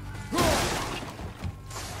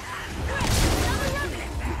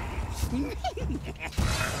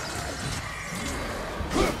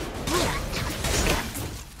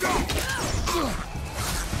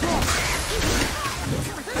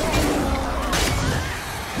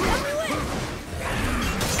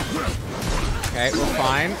 Okay, we're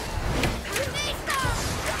fine.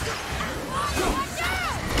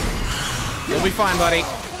 You'll be fine, buddy.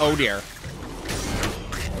 Oh dear.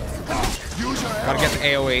 Gotta get the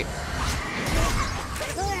AoE.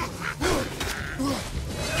 Oh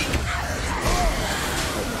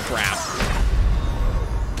crap.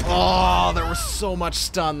 Oh, there was so much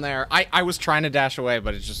stun there. I was trying to dash away,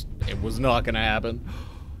 but it was not gonna happen.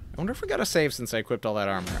 I wonder if we got a save since I equipped all that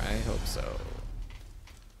armor. I hope so.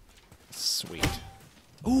 Sweet.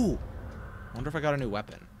 Ooh! I wonder if I got a new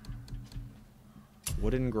weapon.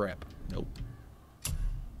 Wooden grip. Nope.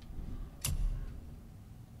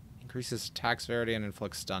 Increases attack severity and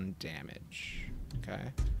inflicts stun damage.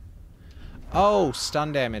 Okay. Oh,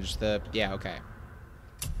 stun damage. Yeah, okay.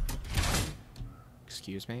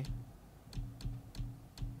 Excuse me?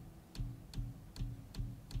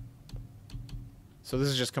 So this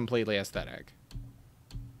is just completely aesthetic.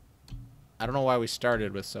 I don't know why we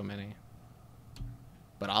started with so many.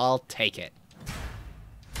 but I'll take it.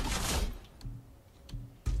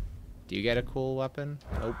 Do you get a cool weapon?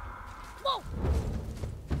 Nope. Whoa!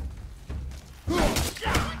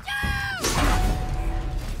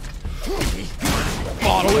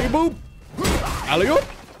 Bodily boop! Alley-oop!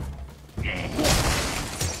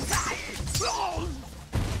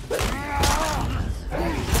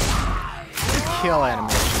 Kill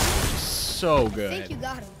animation. So I good. think you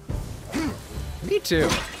got him. Me too.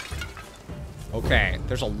 Okay,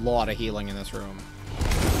 there's a lot of healing in this room.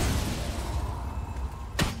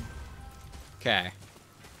 Okay.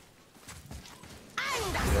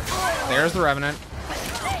 There's the Revenant.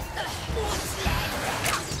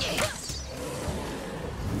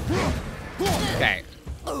 Okay.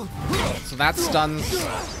 So that stuns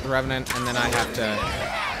the Revenant, and then I have to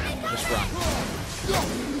just run.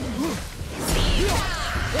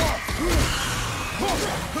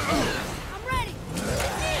 I'm ready.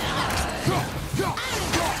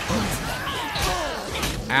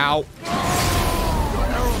 Ow.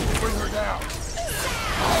 Bring her down.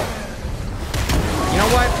 You know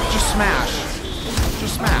what? Just smash.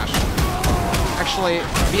 Just smash. Actually,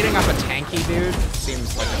 beating up a tanky dude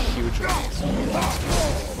seems like a huge waste.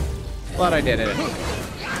 But I did it.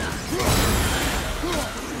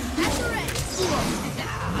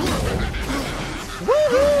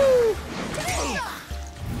 Woohoo!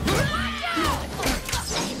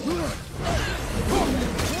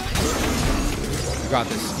 You got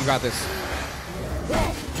this. You got this.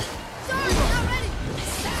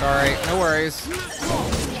 Sorry, no worries. I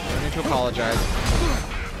need to apologize.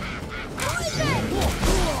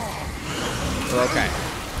 We're okay.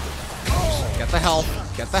 Just get the health.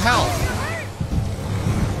 Get the health.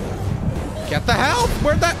 Get the health!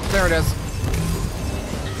 Where'd that? There it is.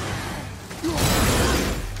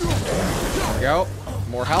 There we go.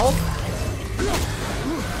 More health.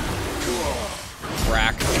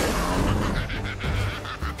 Crack.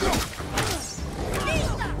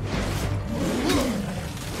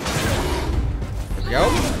 There we go.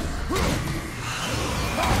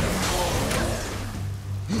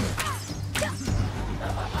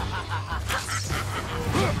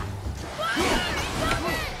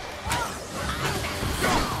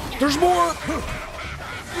 There's more!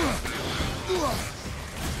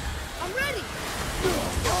 I'm ready.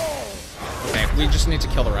 Okay, we just need to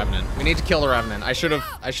kill the Revenant. We need to kill the Revenant. I should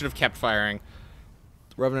have kept firing.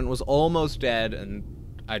 The Revenant was almost dead,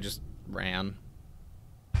 and I just ran.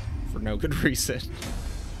 For no good reason.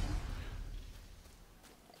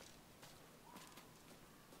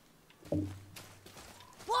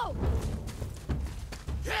 Whoa!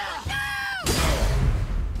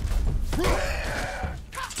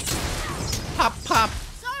 Pop, pop!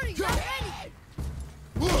 Sorry, not ready.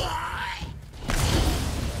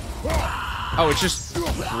 Oh, it just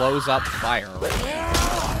blows up fire.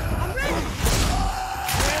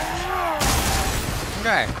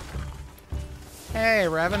 Okay. Hey,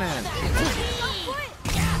 Revenant.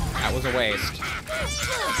 That was a waste.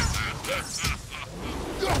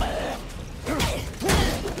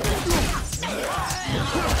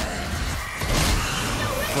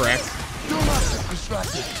 Frick. Do not get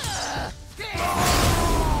distracted.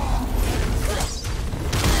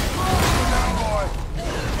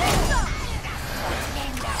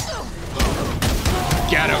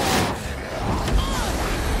 Get him.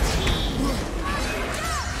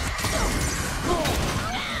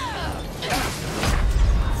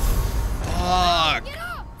 Fuck.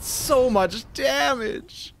 So much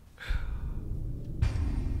damage.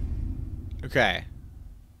 Okay.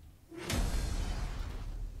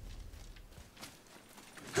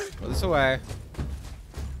 Throw this away.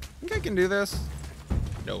 Think I can do this?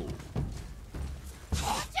 No.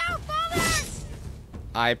 Watch out, Father!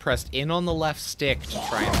 I pressed in on the left stick to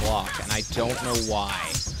try and block, and I don't know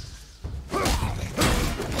why.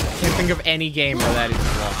 Can't think of any game where that is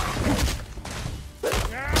blocked.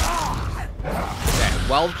 Okay,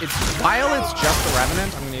 well, while it's just the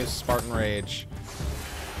Revenant, I'm gonna use Spartan Rage.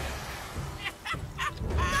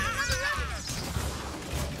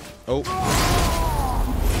 Oh.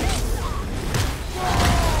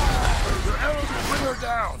 Your arrows will bring her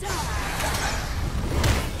down.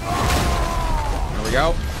 There we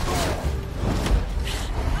go.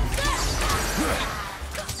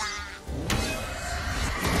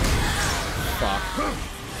 Fuck.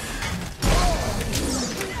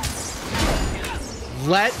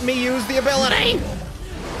 Let me use the ability!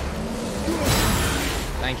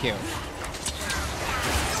 Thank you.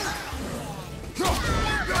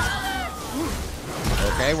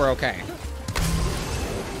 Okay, we're okay.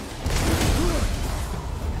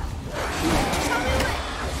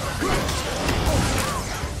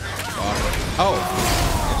 Oh.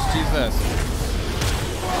 Let's use this.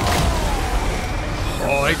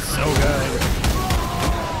 Oh, it's so good.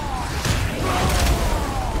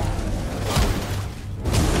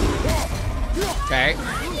 Okay.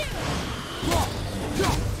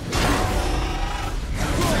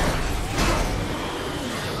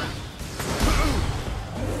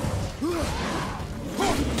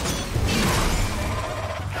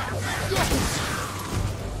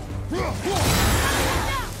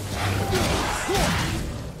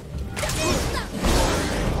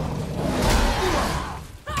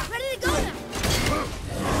 Ready to go now.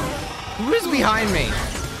 Who is behind me?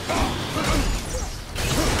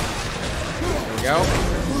 There we go.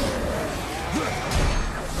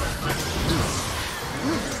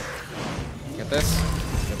 Get this.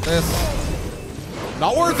 Get this.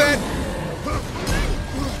 Not worth it!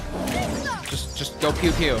 Just go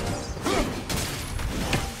pew pew.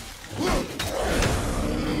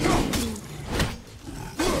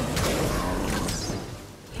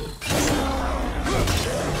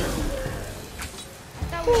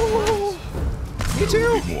 Me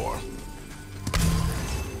too. More.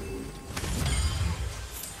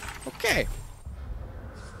 Okay.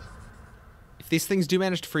 If these things do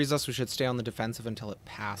manage to freeze us, we should stay on the defensive until it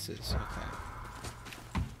passes. Okay.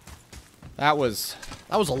 That was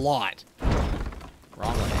a lot.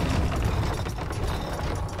 Wrong way.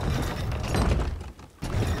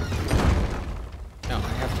 No,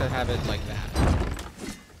 I have to have it like that.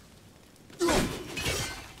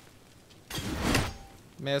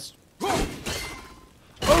 Missed.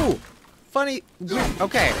 Oh! Funny.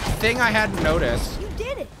 Okay. Thing I hadn't noticed. You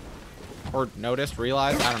did it. Or noticed,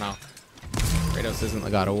 realized, I don't know. Kratos isn't the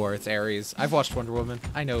God of War, it's Ares. I've watched Wonder Woman.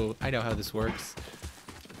 I know how this works.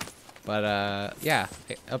 But yeah,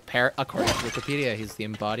 according to Wikipedia, he's the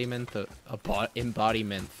embodiment of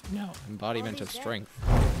embodiment of strength.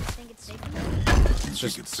 Think it's safe? You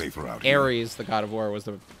think it's safer out here? Ares, the God of War, was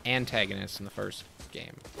the antagonist in the first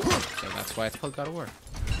game, so that's why it's called God of War.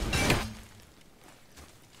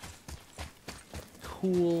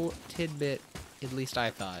 Cool tidbit, at least I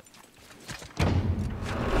thought. There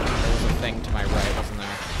was a thing to my right, wasn't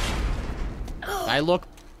there? I look.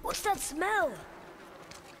 What's that smell?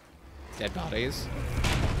 Dead bodies.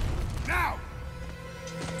 Now!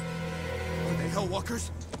 Are they Hellwalkers?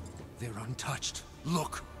 They're untouched.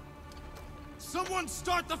 Look! Someone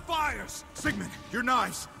start the fires! Sigmund, your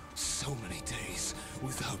knives! So many days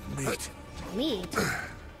without meat. Meat?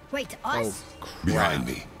 Wait, us? Oh, crap. Behind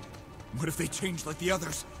me. What if they change like the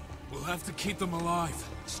others? We'll have to keep them alive.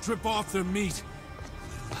 Strip off their meat. A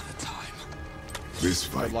little at a time. This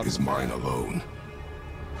fight is mine alone.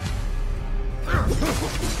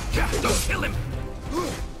 Don't kill him!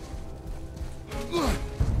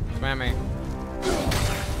 Come at me.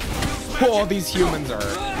 Oh, these humans are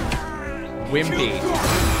wimpy.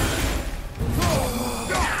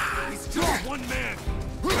 He's just one man!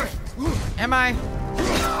 Am I?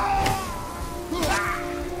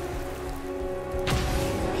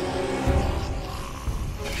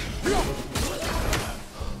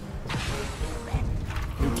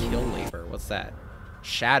 New kill lever. What's that?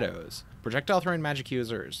 Shadows. Projectile throwing magic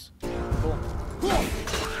users. Cool.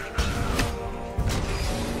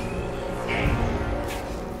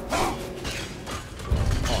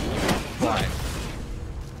 What?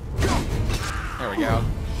 There we go.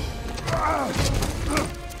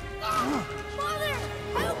 Father,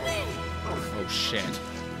 help me! Oh shit.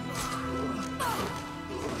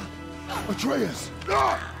 Atreus!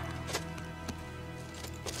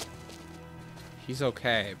 He's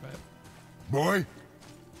okay, but Boy?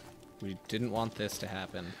 we didn't want this to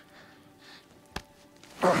happen.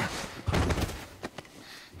 I'm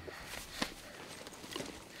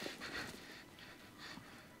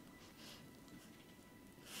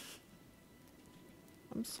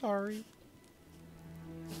sorry.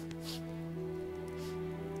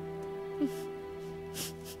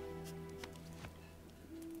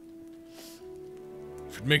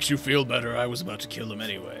 If it makes you feel better, I was about to kill him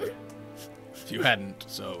anyway. If you hadn't,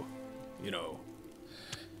 so, you know.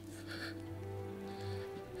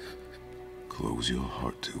 Close your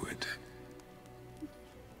heart to it.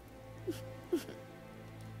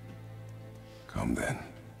 Come then.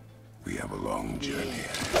 We have a long journey.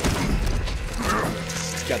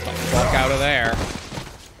 Get the fuck out of there.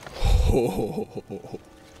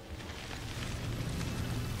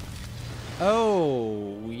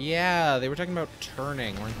 Oh, yeah, they were talking about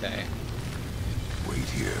turning, weren't they? Wait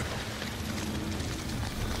here.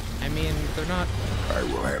 I mean, they're not... I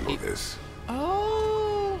will handle this.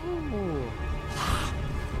 Oh.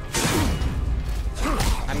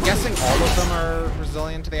 I'm guessing all of them are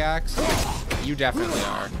resilient to the axe. You definitely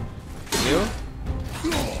are. You?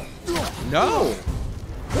 No!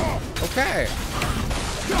 Okay.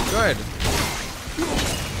 Good.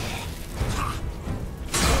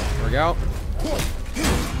 There we go.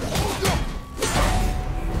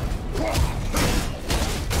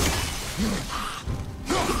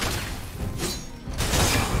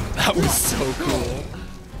 That was so cool.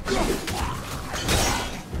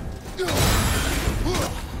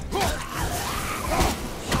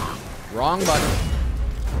 Wrong button.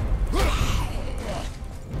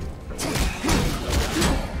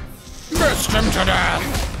 Fist him to death!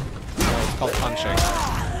 Oh, it's called punching.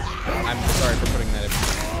 I'm sorry for putting that in.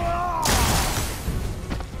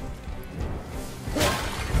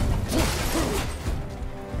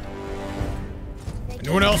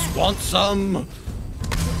 Anyone else want some?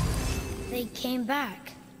 They came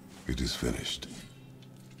back. It is finished.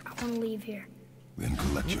 I want to leave here. Then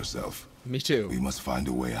collect yourself. Me too. We must find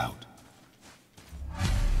a way out.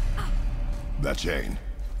 That chain.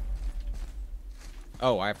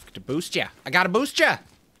 Oh, I have to boost ya. I gotta boost ya!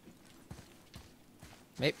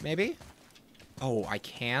 Maybe? Oh, I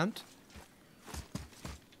can't?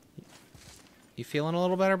 You feeling a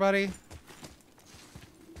little better, buddy?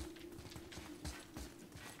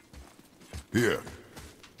 Here.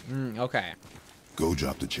 Okay. Go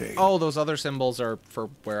drop the chain. Oh, those other symbols are for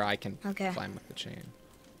where I can Okay. climb with the chain.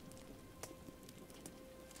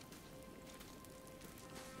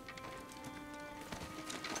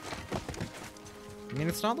 I mean,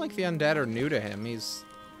 it's not like the undead are new to him. He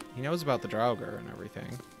knows about the Draugr and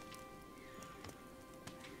everything.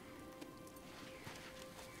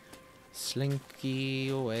 Slinky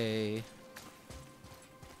away.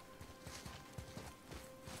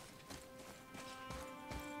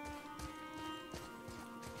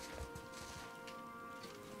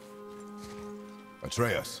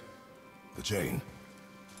 Atreus. The chain.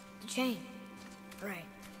 The chain. Right.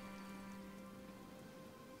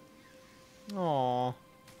 Aww.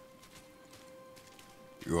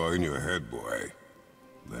 You are in your head, boy.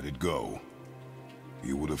 Let it go.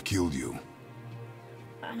 He would have killed you.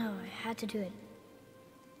 I know, I had to do it.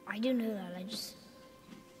 I do know that, I just...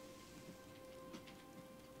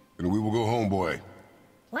 And we will go home, boy.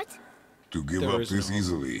 What? To give There up is this no-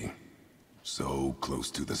 easily. So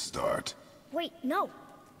close to the start. Wait, no.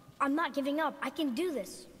 I'm not giving up. I can do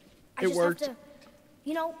this. I It just worked. have to,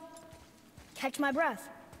 you know, catch my breath.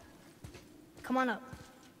 Come on up.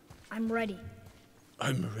 I'm ready.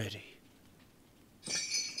 I'm ready.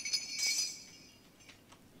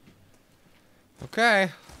 Okay.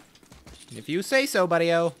 If you say so,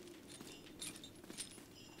 buddy-o.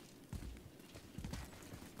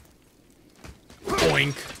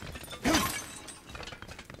 Boink.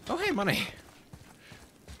 Oh, hey, money.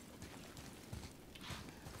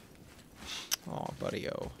 Oh,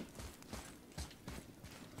 buddy-o.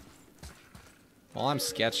 Well, I'm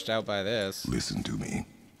sketched out by this. Listen to me.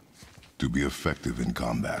 To be effective in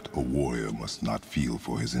combat, a warrior must not feel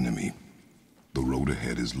for his enemy. The road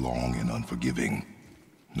ahead is long and unforgiving.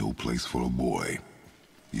 No place for a boy.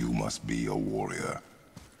 You must be a warrior.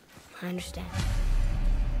 I understand.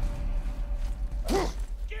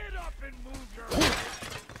 Get up and move your head.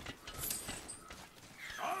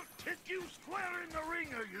 I'll kick you square in the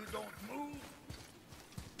ringer, you don't move.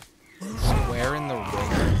 Square in the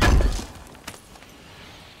ringer.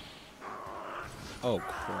 Oh,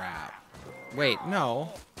 crap. Wait, no.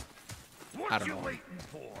 What I don't you know. waiting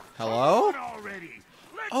for? Hello? Come on already.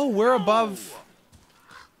 Let's Oh, we're go. above.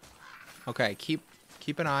 Okay, keep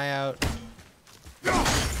an eye out.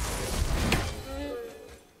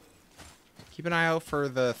 Keep an eye out for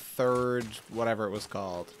the third, whatever it was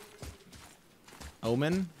called.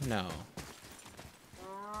 Omen? No.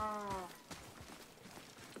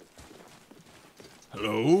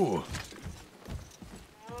 Hello?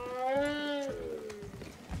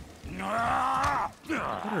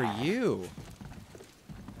 What are you?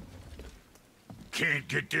 Can't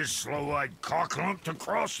get this slow-eyed cocklump to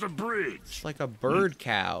cross the bridge. It's like a bird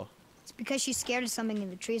cow. It's because she's scared of something in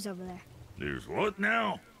the trees over there. There's what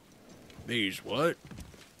now? These what?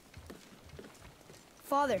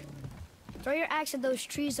 Father, throw your axe at those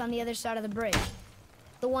trees on the other side of the bridge.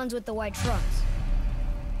 The ones with the white trunks.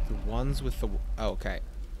 The ones with the... Oh, okay.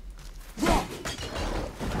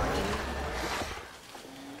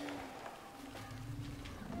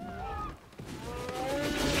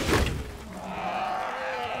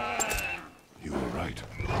 You were right.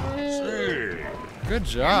 Say, Good you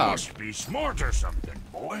job. must be smart or something,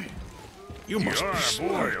 boy. You must You're be a boy,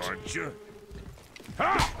 smart. aren't you?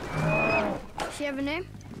 Ha! Does she have a name?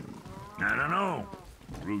 I don't know.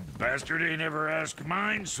 Rude bastard ain't ever asked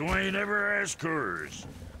mine, so I ain't ever asked hers.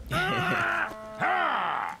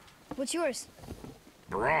 Ha! What's yours?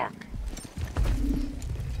 Brock.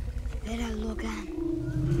 Era Logan.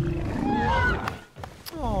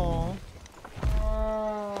 Aww.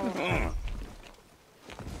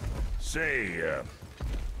 Say,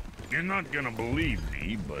 you're not gonna believe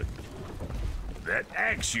me, but that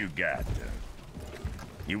axe you got,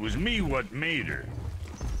 it was me what made her.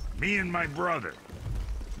 Me and my brother.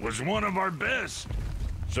 Was one of our best.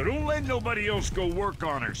 So don't let nobody else go work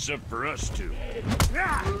on her except for us two.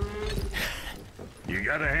 You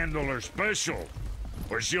gotta handle her special,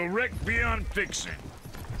 or she'll wreck beyond fixing.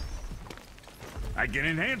 I can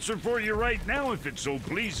enhance her for you right now if it so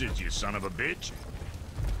pleases you, son of a bitch.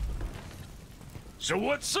 So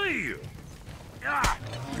what say you?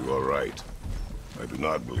 You are right. I do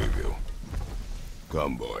not believe you.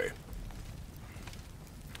 Come, boy.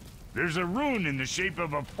 There's a rune in the shape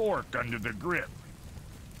of a fork under the grip.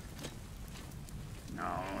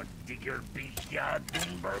 No, digger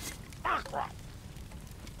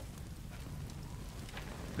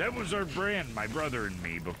That was our brand, my brother and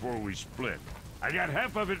me, before we split. I got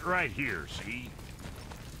half of it right here, see?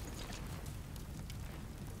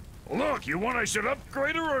 Look, you want I should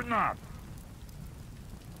upgrade her or not?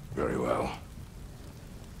 Very well.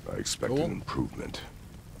 I expect Cool. an improvement.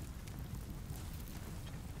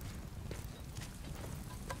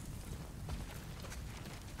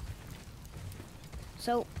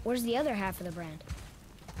 So, where's the other half of the brand?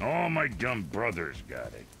 All my dumb brothers got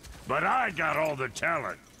it. But I got all the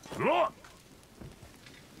talent. Look!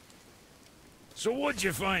 So what'd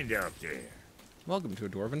you find out there? Welcome to a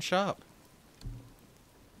dwarven shop.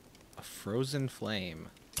 A frozen flame.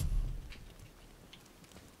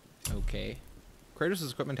 Okay.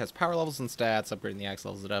 Kratos' equipment has power levels and stats. Upgrading the axe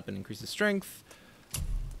levels it up and increases strength.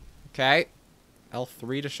 Okay.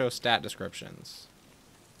 L3 to show stat descriptions.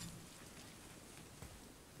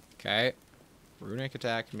 Okay. Runic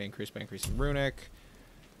attack can be increased by increasing runic.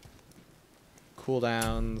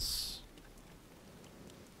 Cooldowns.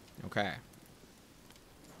 Okay.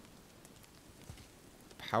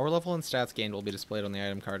 Power level and stats gained will be displayed on the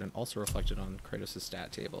item card and also reflected on Kratos'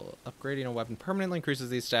 stat table. Upgrading a weapon permanently increases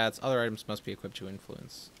these stats. Other items must be equipped to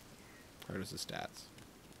influence Kratos' stats.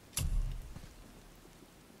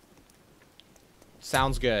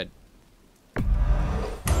 Sounds good.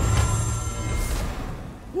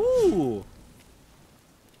 Woo!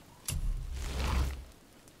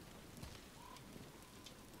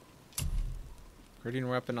 Upgrading a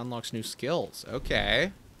weapon unlocks new skills.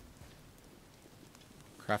 Okay.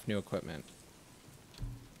 Craft new equipment.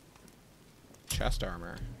 Chest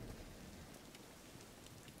armor.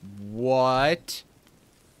 What?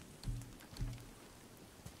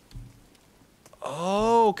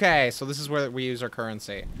 Okay, so this is where we use our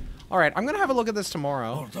currency. Alright, I'm gonna have a look at this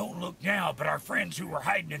tomorrow. Well, don't look now, but our friends who were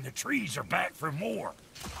hiding in the trees are back for more.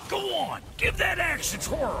 Go on, give that axe a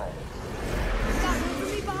twirl. Got room for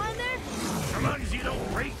me behind there? As long as you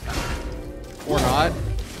don't break Or not.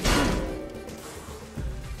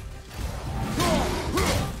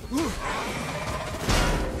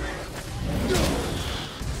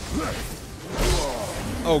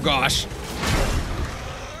 Oh gosh.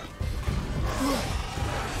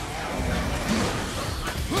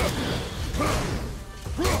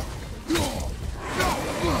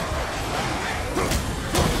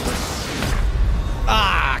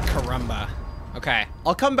 Ah, caramba. Okay,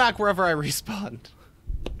 I'll come back wherever I respawn.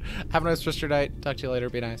 Have a nice rest of your night. Talk to you later.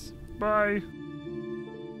 Be nice. Bye.